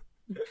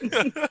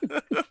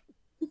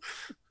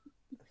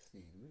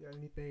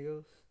 Anything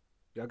else?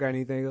 Y'all got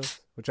anything else?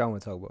 What y'all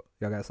want to talk about?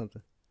 Y'all got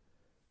something?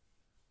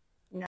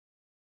 No.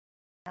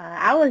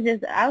 I was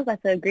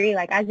about to agree.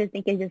 Like, I just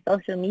think it's just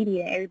social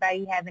media.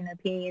 Everybody having an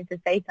opinion to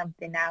say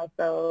something now.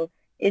 So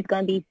it's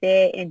going to be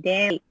said and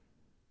then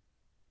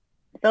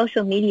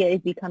social media is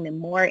becoming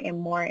more and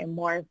more and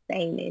more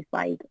famous.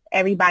 Like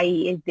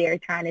everybody is there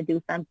trying to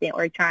do something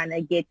or trying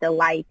to get the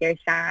light, their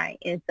shine.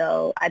 And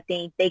so I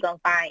think they're going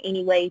to find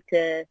any way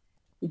to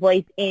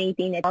voice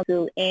anything they want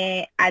to.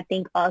 And I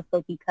think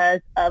also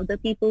because of the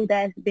people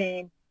that's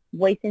been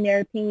voicing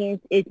their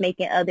opinions, it's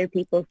making other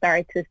people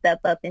start to step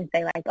up and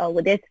say like, oh,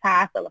 well, this is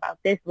how I feel about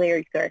this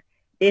lyrics, or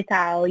this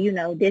how,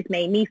 this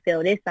made me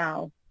feel this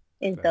song.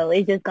 And so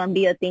it's just going to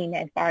be a thing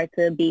that started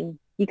to be,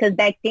 because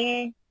back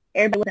then,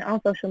 everybody wasn't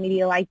on social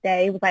media like that.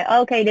 It was like,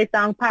 okay, this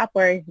song pop,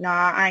 or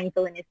nah, I ain't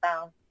feeling this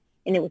song.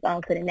 And it was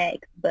on to the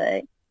next.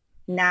 But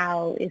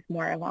now it's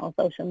more of on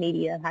social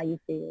media, how you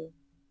feel.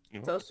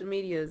 Social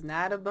media is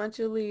not a bunch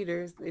of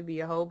leaders. It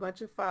be a whole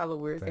bunch of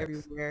followers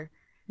everywhere.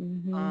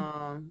 Mm-hmm.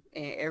 And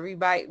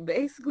everybody,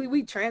 basically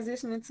we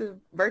transition into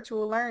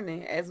virtual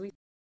learning as we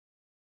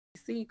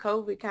see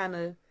COVID kind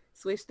of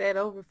switch that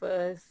over for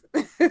us.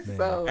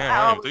 So man,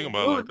 I ain't thinking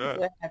about it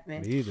like that.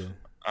 Me either.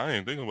 I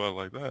ain't thinking about it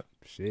like that.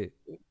 Shit.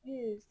 It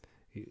is.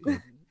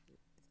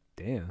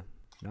 Damn.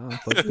 No, I'm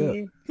fucked up.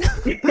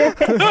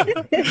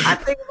 I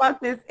think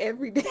about this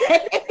every day.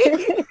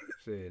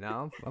 Shit,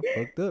 now I'm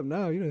fucked up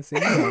now. You done seen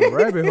me on a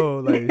rabbit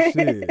hole like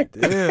shit.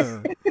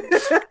 Damn.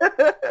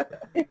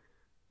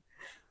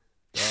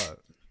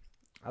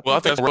 Well, I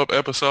think that's up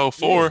episode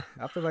 4.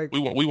 Yeah, I feel like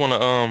we want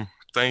to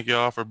thank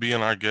y'all for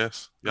being our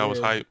guests. Y'all was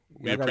hype.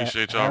 We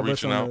appreciate y'all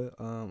reaching out.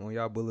 On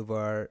y'all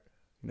boulevard.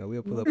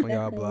 We'll pull up on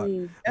y'all block.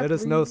 Let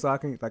us know so I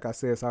can, like I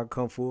said, so I can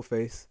come full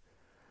face.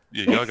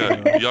 Yeah,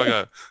 y'all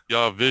got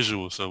y'all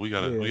visuals, so we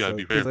gotta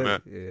be very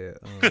bad. Yeah.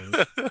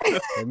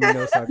 Let me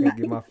know so I can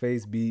get my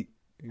face beat.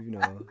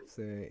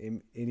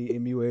 Saying any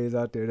MUAs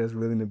out there that's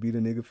willing to beat a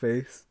nigga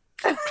face.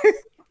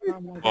 Oh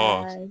my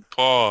God.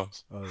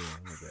 Pause. Oh yeah,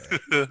 my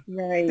bad.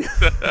 Right.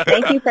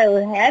 Thank you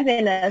for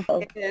having us.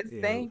 Yes,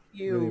 thank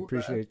you. Really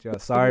appreciate y'all.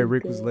 Sorry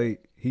Rick was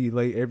late. He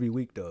late every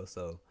week though,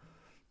 so.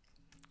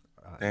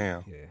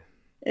 Damn. Yeah.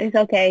 It's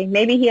okay.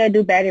 Maybe he'll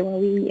do better when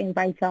we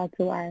invite y'all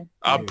to our.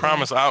 I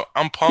promise.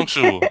 I'm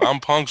punctual. I'm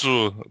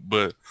punctual,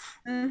 but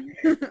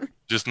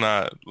just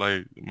not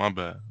like my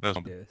bad. That's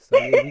my bad. So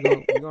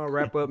we're gonna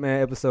wrap up,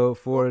 man. Episode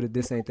 4 of the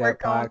This Ain't That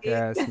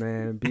podcast,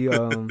 man. Be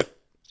on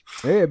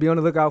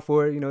the lookout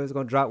for it. It's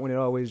gonna drop when it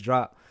always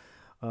drop.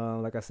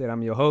 Like I said,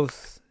 I'm your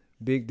host,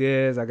 Big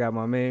Dez. I got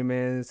my main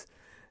mans,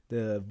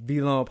 the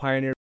V-Long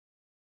Pioneer,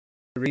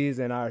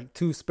 and our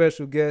 2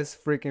 special guests,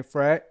 Frick and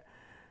Frat.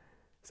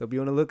 So be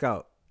on the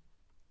lookout.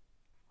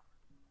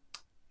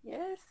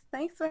 Yes,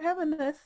 thanks for having us.